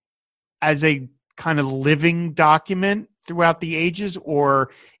works as a kind of living document throughout the ages,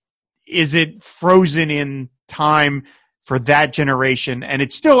 or is it frozen in time for that generation? And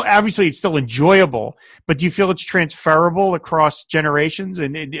it's still, obviously it's still enjoyable, but do you feel it's transferable across generations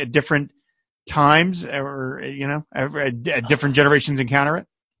and at different times, or, at different generations encounter it?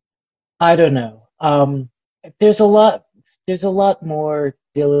 I don't know. There's a lot, there's a lot more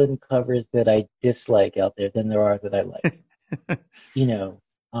Dylan covers that I dislike out there than there are that I like. You know,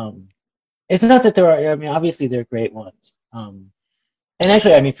 it's not that there are. I mean, obviously they're great ones. And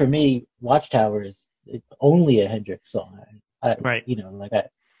actually, I mean, for me, Watchtower is only a Hendrix song. Right. You know, like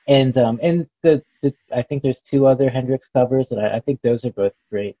and the I think there's two other Hendrix covers, and I think those are both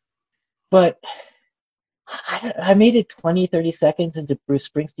great. But I made it 20, 30 seconds into Bruce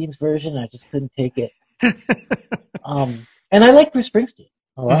Springsteen's version, and I just couldn't take it. And I like Bruce Springsteen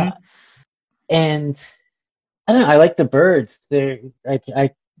a lot, and I don't know. I like the Byrds. Their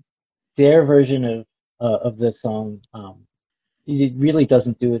version of the song, it really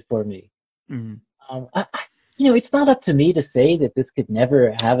doesn't do it for me. Mm-hmm. You know, it's not up to me to say that this could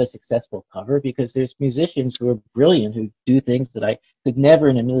never have a successful cover because there's musicians who are brilliant who do things that I could never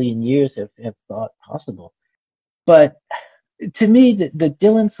in a million years have thought possible. But to me, the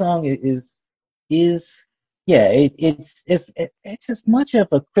Dylan song is yeah, it's as much of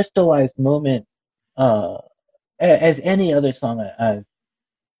a crystallized moment as any other song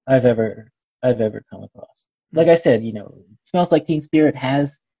I've ever come across. Like I said, you know, Smells Like Teen Spirit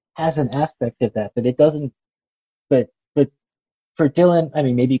has an aspect of that, but it doesn't. But for Dylan, I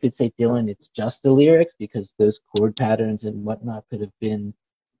mean, maybe you could say Dylan, it's just the lyrics because those chord patterns and whatnot could have been,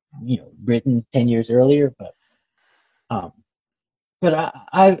 you know, written 10 years earlier. Um, but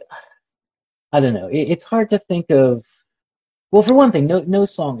I don't know. It's hard to think of. Well, for one thing, no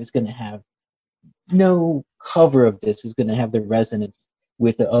song is going to have no cover of this is going to have the resonance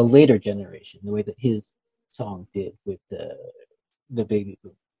with a later generation, the way that his song did with the baby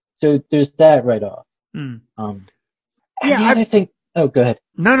boom. So there's that right off. Mm. And the other thing. Oh, go ahead.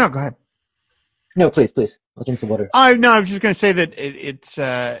 No, go ahead. No, please. I'll drink some water. I was just going to say that it's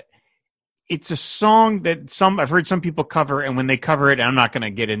a song that I've heard some people cover, and when they cover it, and I'm not going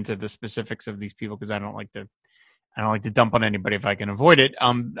to get into the specifics of these people because I don't like to dump on anybody if I can avoid it.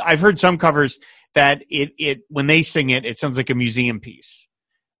 I've heard some covers that it when they sing it, it sounds like a museum piece,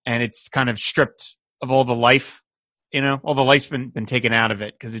 and it's kind of stripped of all the life, you know, all the life's been taken out of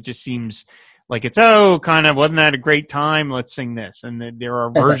it because it just seems like it's kind of wasn't that a great time? Let's sing this, and there are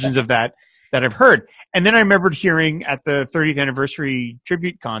versions of that I've heard. And then I remembered hearing at the 30th anniversary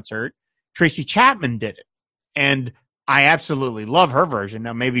tribute concert, Tracy Chapman did it, and I absolutely love her version.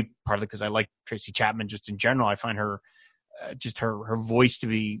 Now, maybe partly because I like Tracy Chapman just in general. I find her, just her voice to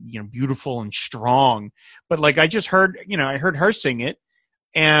be, you know, beautiful and strong. But like I just heard, you know, I heard her sing it,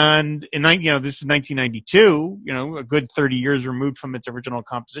 and this is 1992, you know, a good 30 years removed from its original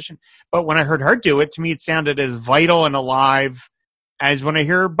composition. But when I heard her do it, to me, it sounded as vital and alive as when I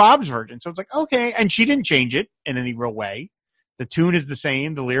hear Bob's version. So it's like, okay, and she didn't change it in any real way. The tune is the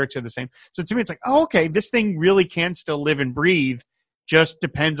same. The lyrics are the same. So to me, it's like, oh, okay, this thing really can still live and breathe. Just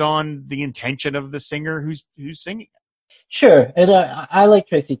depends on the intention of the singer who's singing it. Sure, and I like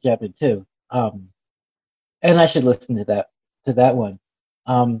Tracy Chapman too. And I should listen to that one.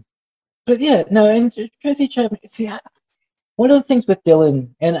 But yeah, no, and Tracy Chapman. See, one of the things with Dylan,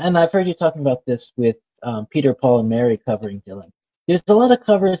 and I've heard you talking about this with Peter, Paul, and Mary covering Dylan. There's a lot of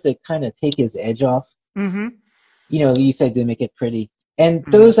covers that kind of take his edge off. Mm-hmm. You know, you said they make it pretty, and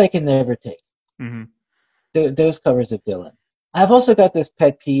those I can never take. Mm-hmm. Those covers of Dylan. I've also got this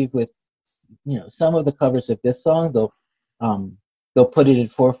pet peeve with, you know, some of the covers of this song. They'll put it in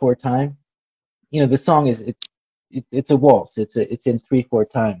 4/4 time. You know, the song it's a waltz. It's in 3/4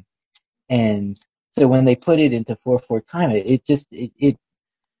 time, and so when they put it into 4/4 time, it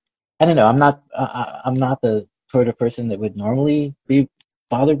I don't know. I'm not the sort of person that would normally be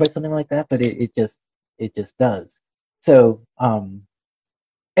bothered by something like that, but it just does. So, and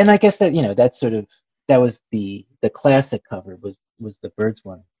I guess that, you know, that was the classic cover was the Byrds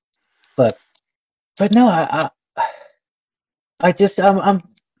one, but no, I just I'm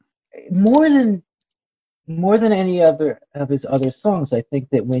more than any other of his other songs. I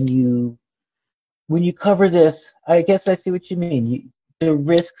think that when you cover this, I guess I see what you mean. The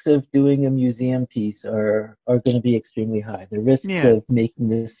risks of doing a museum piece are going to be extremely high. The risks of making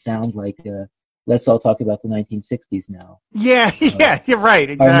this sound like let's all talk about the 1960s now. Yeah, you're right.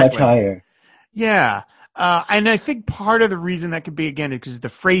 Exactly. Are much higher. Yeah. And I think part of the reason that could be, again, is because the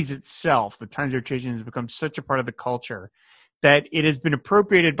phrase itself, the Times Are Changing, has become such a part of the culture that it has been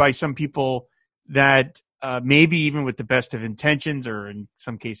appropriated by some people that maybe even with the best of intentions, or in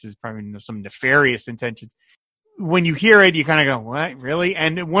some cases, probably some nefarious intentions. When you hear it, you kind of go, what, really?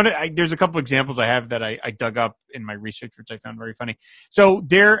 And there's a couple examples I have that I dug up in my research, which I found very funny. So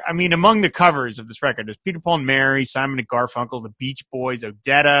among the covers of this record, there's Peter, Paul, and Mary, Simon and Garfunkel, the Beach Boys,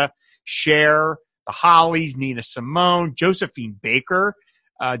 Odetta, Cher, the Hollies, Nina Simone, Josephine Baker,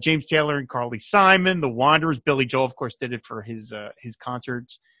 James Taylor and Carly Simon, The Wanderers. Billy Joel, of course, did it for his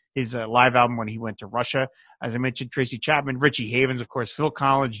concerts, his live album when he went to Russia. As I mentioned, Tracy Chapman, Richie Havens, of course, Phil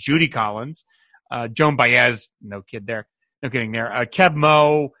Collins, Judy Collins, Joan Baez, no kidding there, Keb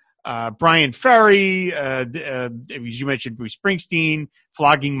Mo, Brian Ferry, as you mentioned, Bruce Springsteen,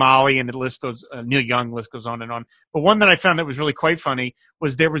 Flogging Molly, and the list goes, Neil Young, list goes on and on. But one that I found that was really quite funny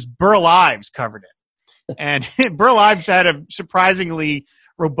was there was Burl Ives covered it. And Burl Ives had a surprisingly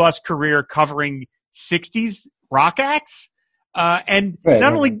robust career covering 60s rock acts. And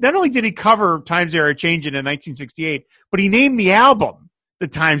not only did he cover Times They Are A-Changin' in 1968, but he named the album The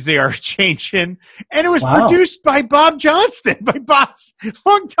Times They Are A-Changin', and it was produced by Bob Johnston, by Bob's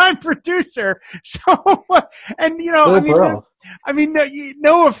longtime producer. So, and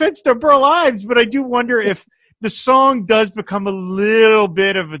no offense to Burl Ives, but I do wonder if the song does become a little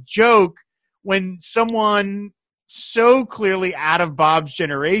bit of a joke when someone so clearly out of Bob's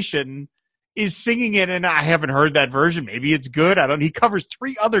generation is singing it, and I haven't heard that version. Maybe it's good. I don't. He covers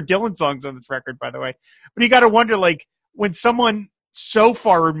 3 other Dylan songs on this record, by the way. But you got to wonder, like, when someone so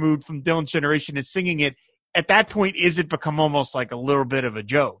far removed from Dylan's generation is singing it, at that point, is it become almost like a little bit of a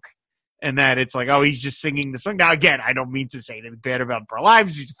joke? And that it's like, oh, he's just singing the song. Now, again, I don't mean to say anything bad about Burl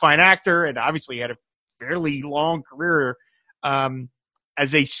Ives. He's a fine actor, and obviously had a fairly long career. I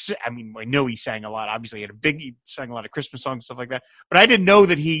know he sang a lot. Obviously, he sang a lot of Christmas songs, stuff like that. But I didn't know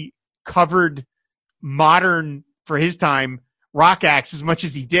that he covered modern, for his time, rock acts as much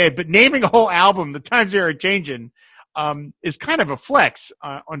as he did. But naming a whole album, The Times They Are A-Changin', is kind of a flex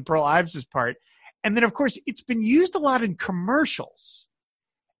on Burl Ives' part. And then, of course, it's been used a lot in commercials.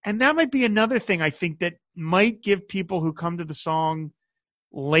 And that might be another thing I think that might give people who come to the song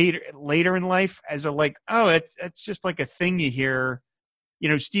later in life as a like, oh, it's just like a thing you hear. You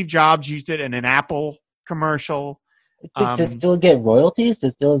know, Steve Jobs used it in an Apple commercial. Does Dylan get royalties?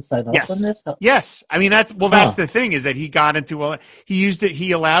 Does Dylan sign off on this? Yes. I mean, that's the thing is that he got into he used it.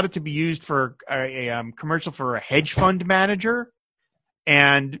 He allowed it to be used for a commercial for a hedge fund manager.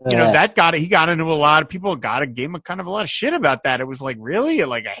 And, that he got into a lot of people gave him kind of a lot of shit about that. It was like, really?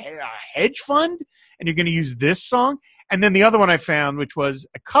 Like a hedge fund? And you're going to use this song? And then the other one I found, which was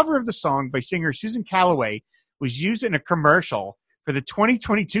a cover of the song by singer Susan Calloway, was used in a commercial for the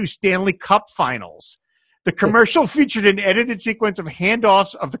 2022 Stanley Cup Finals. The commercial featured an edited sequence of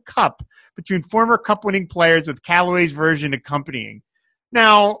handoffs of the cup between former cup-winning players with Calloway's version accompanying.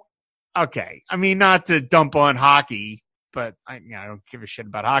 Now, okay, I mean, not to dump on hockey, but I don't give a shit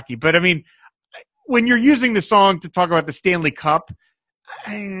about hockey. But I mean, when you're using the song to talk about the Stanley Cup,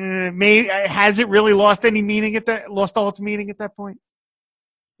 has it really lost any meaning lost all its meaning at that point?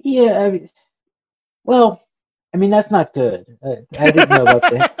 Yeah, I mean that's not good. I didn't know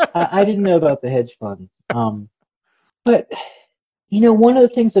about I didn't know about the hedge fund. But one of the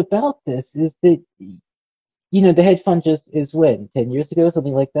things about this is that the hedge fund just is when 10 years ago,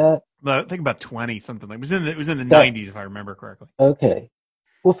 something like that. I think about 20 something like it was in the 90s if I remember correctly. Okay.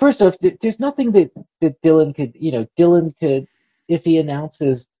 Well, first off, there's nothing that Dylan could if he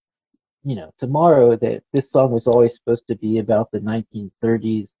announces tomorrow that this song was always supposed to be about the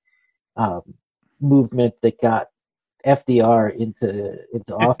 1930s movement that got FDR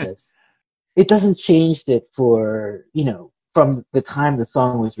into office. It doesn't change it for from the time the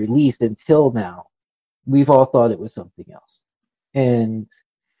song was released until now. We've all thought it was something else, and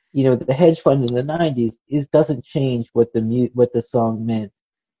the hedge fund in the 90s doesn't change what the song meant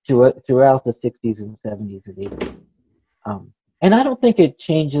throughout the 60s and 70s and 80s. And I don't think it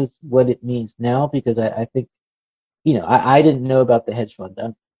changes what it means now because I think I didn't know about the hedge fund.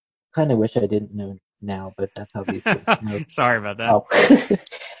 I kind of wish I didn't know now, but that's how these things go. Sorry about that.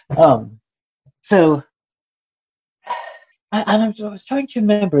 So I was trying to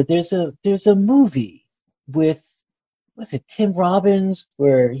remember. There's a movie with Tim Robbins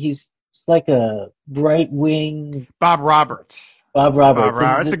where he's like a right wing Bob Roberts.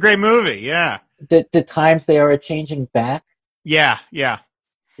 It's a great movie. Yeah. The Times They Are A-Changin' back. Yeah.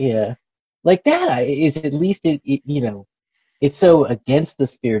 Like that is at least it's so against the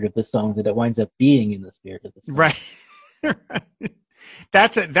spirit of the song that it winds up being in the spirit of the song. Right.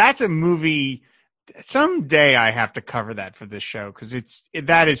 That's a movie. Someday I have to cover that for this show because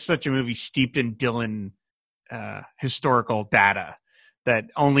that is such a movie steeped in Dylan historical data that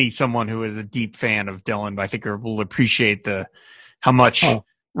only someone who is a deep fan of Dylan, I think, will appreciate how much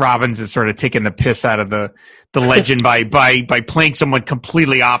Robbins is sort of taking the piss out of the legend by playing someone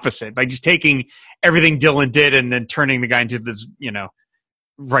completely opposite, by just taking everything Dylan did and then turning the guy into this,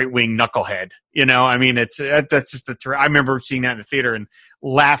 right-wing knucklehead. I mean, that's just I remember seeing that in the theater and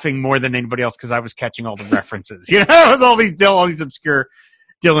laughing more than anybody else because I was catching all the references. It was all these obscure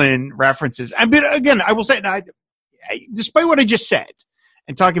Dylan references. And but again, I will say, despite what I just said,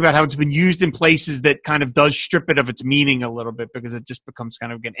 and talking about how it's been used in places that kind of does strip it of its meaning a little bit because it just becomes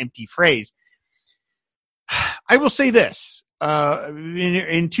kind of an empty phrase. I will say this.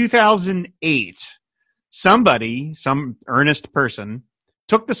 In 2008, some earnest person,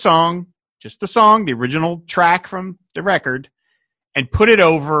 took the song, the original track from the record, and put it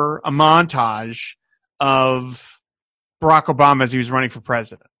over a montage of Barack Obama as he was running for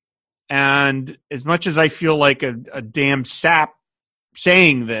president. And as much as I feel like a damn sap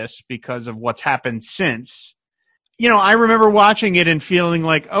saying this because of what's happened since, I remember watching it and feeling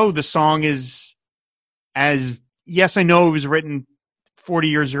like, oh, the song is yes, I know it was written 40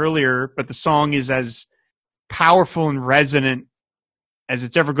 years earlier, but the song is as powerful and resonant as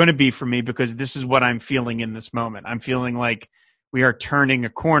it's ever going to be for me because this is what I'm feeling in this moment. I'm feeling like we are turning a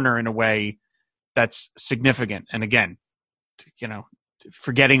corner in a way that's significant. And again,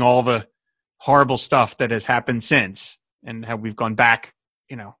 forgetting all the horrible stuff that has happened since and how we've gone back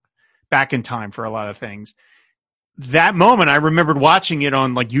in time for a lot of things. That moment, I remembered watching it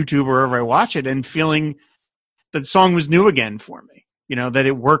on like YouTube or wherever I watch it and feeling that the song was new again for me, that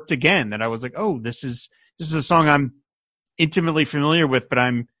it worked again, that I was like, oh, this is a song I'm intimately familiar with, but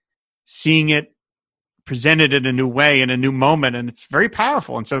I'm seeing it presented in a new way, in a new moment, and it's very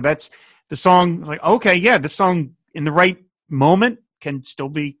powerful. And so that's the song. Like, okay, yeah, this song in the right moment can still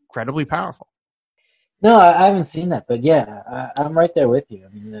be incredibly powerful. No, I haven't seen that, but yeah, I'm right there with you. I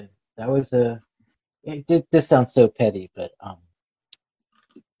mean, that was this sounds so petty, but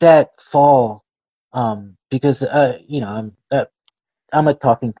that fall, because I'm a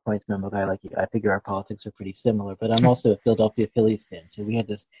talking points memo guy like you. I figure our politics are pretty similar, but I'm also a Philadelphia Phillies fan. So we had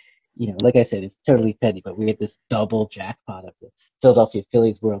this, like I said, it's totally petty, but we had this double jackpot of the Philadelphia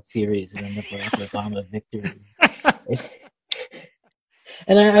Phillies World Series and then the Barack Obama victory.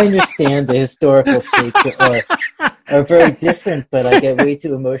 And I understand the historical stakes are very different, but I get way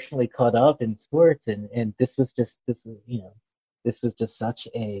too emotionally caught up in sports, and this was just such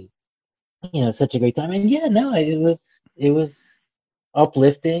a great time. And yeah, no, it was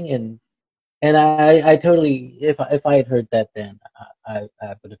uplifting, and I totally, if I had heard that then, I would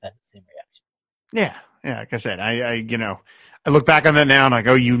have had the same reaction. Yeah, like I said, I look back on that now and I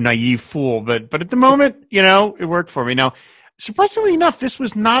go, you naive fool, but at the moment, it worked for me. Now, surprisingly enough, this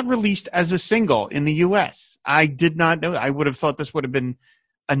was not released as a single in the US. I did not know. I would have thought this would have been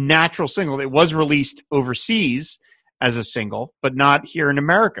a natural single. It was released overseas as a single, but not here in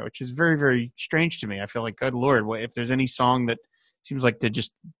America, which is very, very strange to me. I feel like, good Lord, if there's any song that seems like to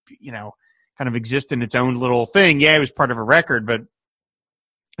just, kind of exist in its own little thing. Yeah, it was part of a record, but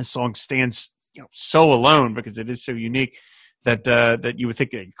the song stands, so alone because it is so unique that you would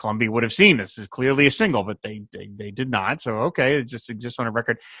think that Columbia would have seen this as clearly a single, but they did not. So, okay, it just exists on a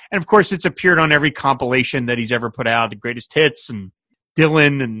record. And of course, it's appeared on every compilation that he's ever put out, the Greatest Hits and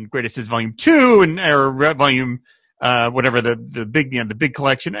Dylan and Greatest Hits Volume 2 or Volume, whatever the big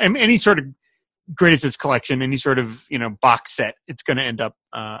collection, any sort of Greatest Hits collection, any sort of, box set it's going to end up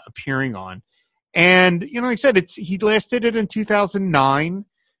appearing on. And, like I said, he last did it in 2009.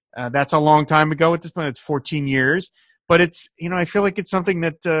 That's a long time ago at this point. It's 14 years. But it's, I feel like it's something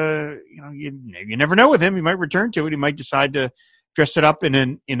that, you never know with him. He might return to it. He might decide to dress it up in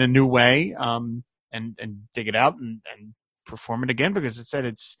a new way and dig it out and perform it again, because it said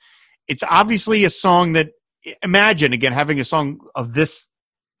it's obviously a song that, imagine, again, having a song of this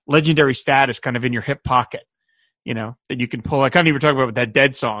legendary status kind of in your hip pocket, that you can pull. I can't even talk about that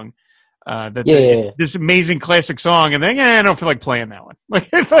Dead song. This amazing classic song, and then I don't feel like playing that one.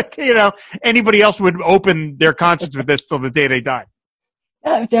 Like anybody else would open their concerts with this till the day they die.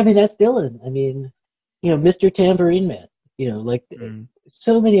 I mean, that's Dylan. I mean, Mr. Tambourine Man.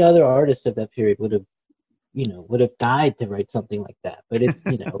 So many other artists of that period would have died to write something like that. But it's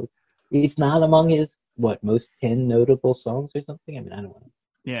it's not among his most 10 notable songs or something. I mean, I don't want to.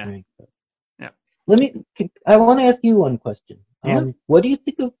 Yeah. Drink, yeah. I want to ask you one question. Yeah. What do you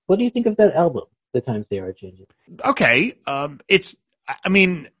think of that album, The Times They Are Changing? I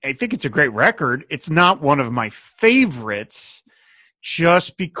think it's a great record. It's not one of my favorites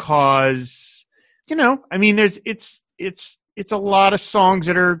just because, it's a lot of songs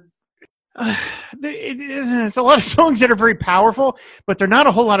that are, it's a lot of songs that are very powerful, but they're not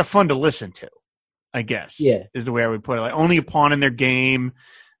a whole lot of fun to listen to, I guess. Yeah. Is the way I would put it. Like Only a Pawn in Their Game,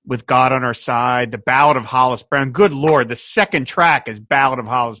 With God on Our Side, The Ballad of Hollis Brown. Good Lord, the second track is Ballad of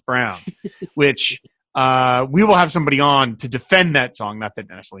Hollis Brown, which we will have somebody on to defend that song. Not that it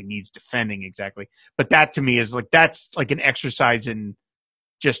necessarily needs defending exactly, but that to me is that's like an exercise in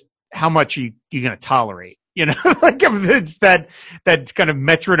just how much you're going to tolerate You know, like it's that kind of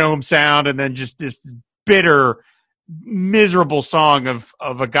metronome sound, and then just this bitter, miserable song of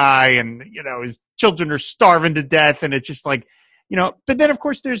a guy, and you know his children are starving to death, and it's just like, you know. But then of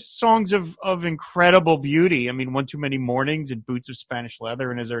course there's songs of incredible beauty. I mean, One Too Many Mornings and Boots of Spanish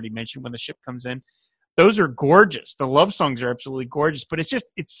Leather, and as already mentioned, When the Ship Comes In. Those are gorgeous. The love songs are absolutely gorgeous, but it's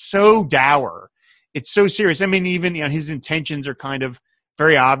so dour. It's so serious. I mean, even, you know, his intentions are kind of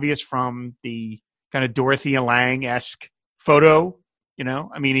very obvious from the kind of Dorothea Lange-esque photo, you know?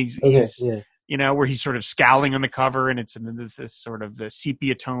 I mean, he's you know, where he's sort of scowling on the cover, and it's this sort of the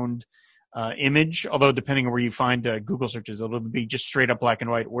sepia-toned image, although depending on where you find Google searches, it'll be just straight up black and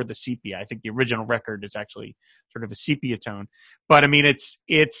white or the sepia. I think the original record is actually sort of a sepia tone. But, I mean, it's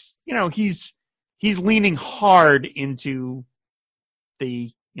you know, he's leaning hard into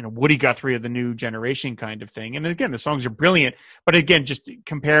the, you know, Woody Guthrie of the new generation kind of thing. And again, the songs are brilliant, but again, just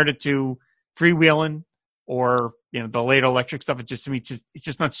compared it to Freewheelin' or, you know, the late Electric stuff, to me, it's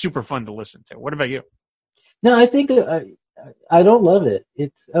just not super fun to listen to. What about you? No, I think I don't love it.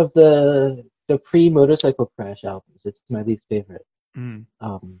 It's of the pre-Motorcycle Crash albums. It's my least favorite. Mm.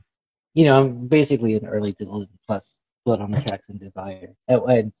 You know, I'm basically an early Dylan plus Blood on the Tracks and Desire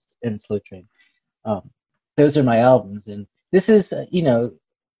and Slow Train. Those are my albums, and this is, you know,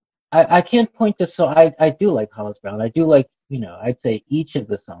 I can't point to, so I do like Hollis Brown. I do like, you know, I'd say each of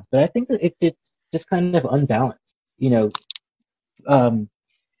the songs, but I think that it's just kind of unbalanced. You know,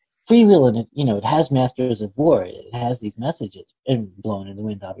 Freewheelin', you know, it has Masters of War, it has these messages, and Blowing in the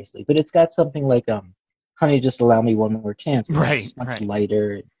Wind, obviously, but it's got something like Honey, Just Allow Me One More Chance, which is much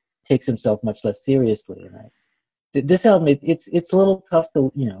lighter, it takes himself much less seriously, and this album, it's a little tough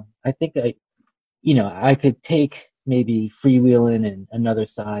to, you know, I think I could take maybe Freewheelin' and Another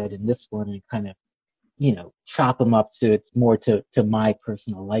Side and this one and kind of, you know, chop them up to it's more to my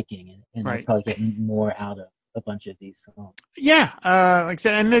personal liking, and I'll probably get more out of a bunch of these songs. Yeah, like I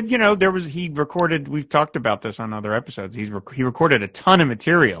said, and then, you know, he recorded, we've talked about this on other episodes, he recorded a ton of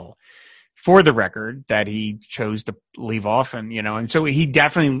material for the record that he chose to leave off, and, you know, and so he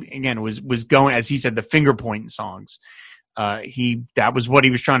definitely, again, was going, as he said, the finger pointing songs. That was what he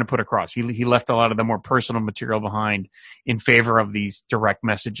was trying to put across. He left a lot of the more personal material behind in favor of these direct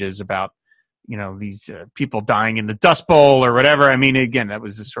messages about, you know, these people dying in the Dust Bowl or whatever. I mean, again, that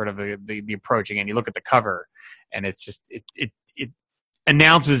was the sort of the approach. Again, you look at the cover, and it's just it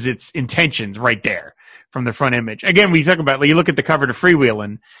announces its intentions right there from the front image. Again, we talk about, like, you look at the cover to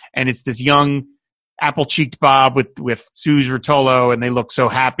Freewheelin', and it's this young apple-cheeked Bob with Suze Rotolo, and they look so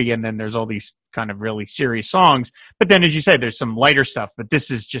happy, and then there's all these kind of really serious songs. But then, as you say, there's some lighter stuff, but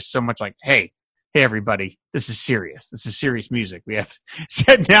this is just so much like, hey, everybody, this is serious. This is serious music we have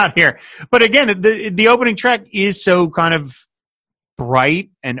set down here. But again, the opening track is so kind of bright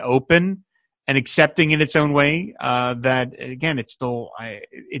and open and accepting in its own way, that, again, it's still,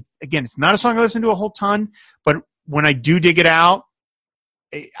 it's not a song I listen to a whole ton, but when I do dig it out,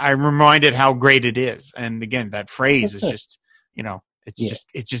 I'm reminded how great it is. And again, that phrase is just, you know,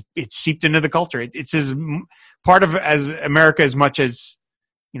 it's seeped into the culture. It's as part of as America as much as,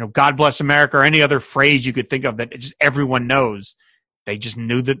 you know, God Bless America or any other phrase you could think of that just everyone knows. They just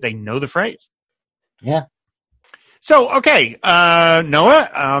knew that they know the phrase. Yeah. So, okay,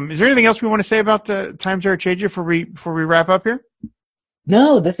 Noah, is there anything else we want to say about Times Are A-Changin' before we wrap up here?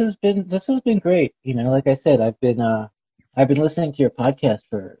 No, this has been great. You know, like I said, I've been listening to your podcast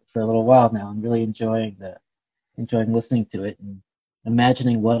for a little while now. I'm really enjoying listening to it and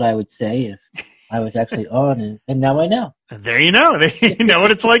imagining what I would say if I was actually on, and now I know. There you know. You know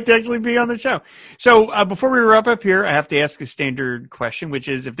what it's like to actually be on the show. So before we wrap up here, I have to ask a standard question, which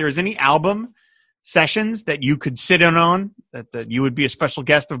is if there's any album sessions that you could sit in on, that you would be a special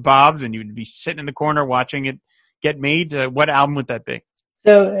guest of Bob's and you would be sitting in the corner watching it get made, what album would that be?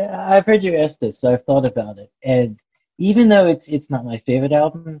 So I've heard you ask this, so I've thought about it. And even though it's not my favorite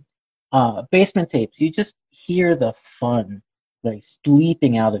album, Basement Tapes, you just hear the fun like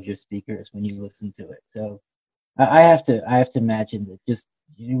sleeping out of your speakers when you listen to it. So I have to imagine that just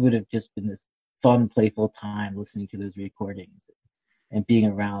you would have just been this fun, playful time listening to those recordings and being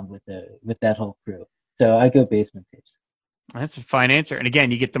around with that whole crew. So I go Basement Tapes. That's a fine answer. And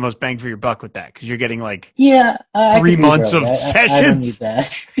again, you get the most bang for your buck with that because you're getting like 3 months of sessions. I don't need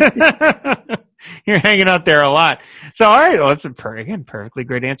that. You're hanging out there a lot. So, all right. Well, that's again, perfectly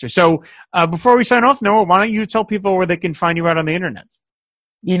great answer. So before we sign off, Noah, why don't you tell people where they can find you out on the internet?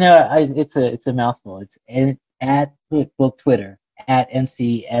 You know, it's a mouthful. It's Twitter at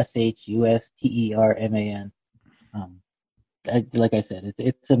NCSHUSTERMAN. Like I said,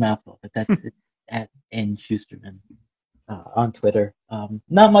 it's a mouthful, but it's at N Schusterman on Twitter.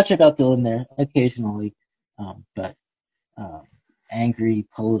 Not much about Dylan there. Occasionally, But angry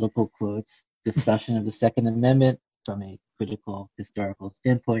political quotes, discussion of the Second Amendment from a critical historical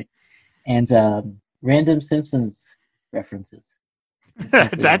standpoint, and random Simpsons references.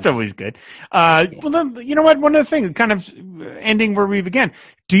 That's always good. Yeah. Well, then, you know what? One of the things, kind of ending where we began.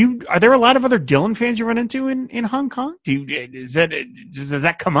 Are there a lot of other Dylan fans you run into in Hong Kong? Does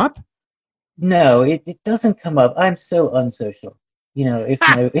that come up? No, it doesn't come up. I'm so unsocial. If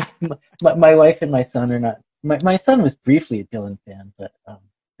my wife and my son are not. My son was briefly a Dylan fan, but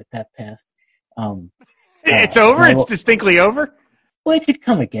that passed. It's over. It's distinctly over. Well, it could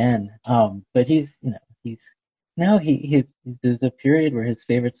come again. But he's there's a period where his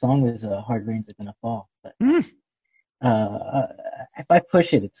favorite song was "Hard Rain's Are Gonna Fall." But if I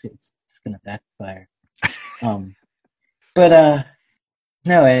push it, it's gonna backfire. But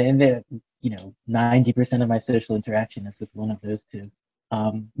no, and 90% of my social interaction is with one of those two.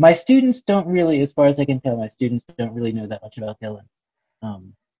 My students don't really, as far as I can tell, my students don't really know that much about Dylan.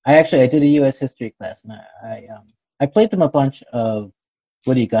 I did a U.S. history class, and I played them a bunch of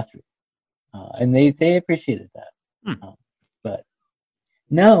Woody Guthrie, and they appreciated that. But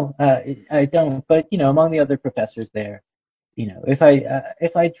no, I don't. But among the other professors there, if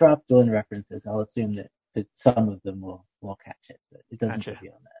I drop Dylan references, I'll assume that some of them will catch it, but it doesn't go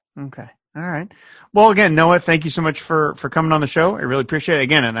beyond that. Okay. All right. Well, again, Noah, thank you so much for coming on the show. I really appreciate it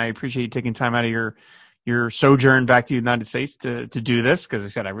again, and I appreciate you taking time out of your sojourn back to the United States to do this, because I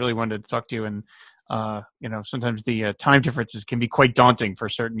said I really wanted to talk to you, and sometimes the time differences can be quite daunting for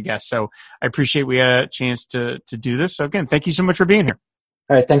certain guests. So I appreciate we had a chance to do this. So again, thank you so much for being here.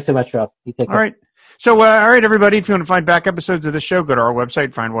 All right. Thanks so much, Rob. You take care. All right. So, all right, everybody, if you want to find back episodes of the show, go to our website,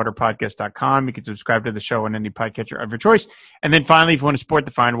 findwaterpodcast.com. You can subscribe to the show on any podcatcher of your choice. And then finally, if you want to support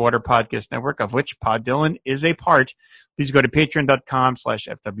the Find Water Podcast Network, of which Pod Dylan is a part, please go to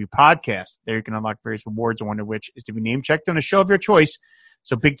patreon.com/FW Podcast. There you can unlock various rewards, one of which is to be name checked on a show of your choice.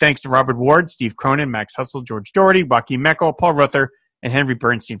 So big thanks to Robert Ward, Steve Cronin, Max Hustle, George Doherty, Joaquin Meckel, Paul Ruther, and Henry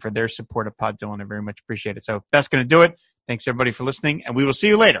Bernstein for their support of Pod Dylan. I very much appreciate it. So that's going to do it. Thanks, everybody, for listening, and we will see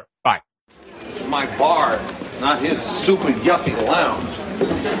you later. Bye. This is my bar, not his stupid, yuppie lounge.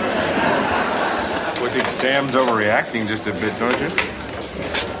 I think Sam's overreacting just a bit, don't you?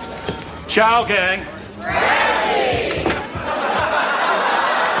 Chow, gang. Ready!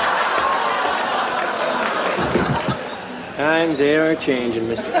 Times they are changing,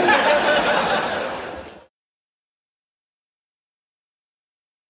 Mr. P.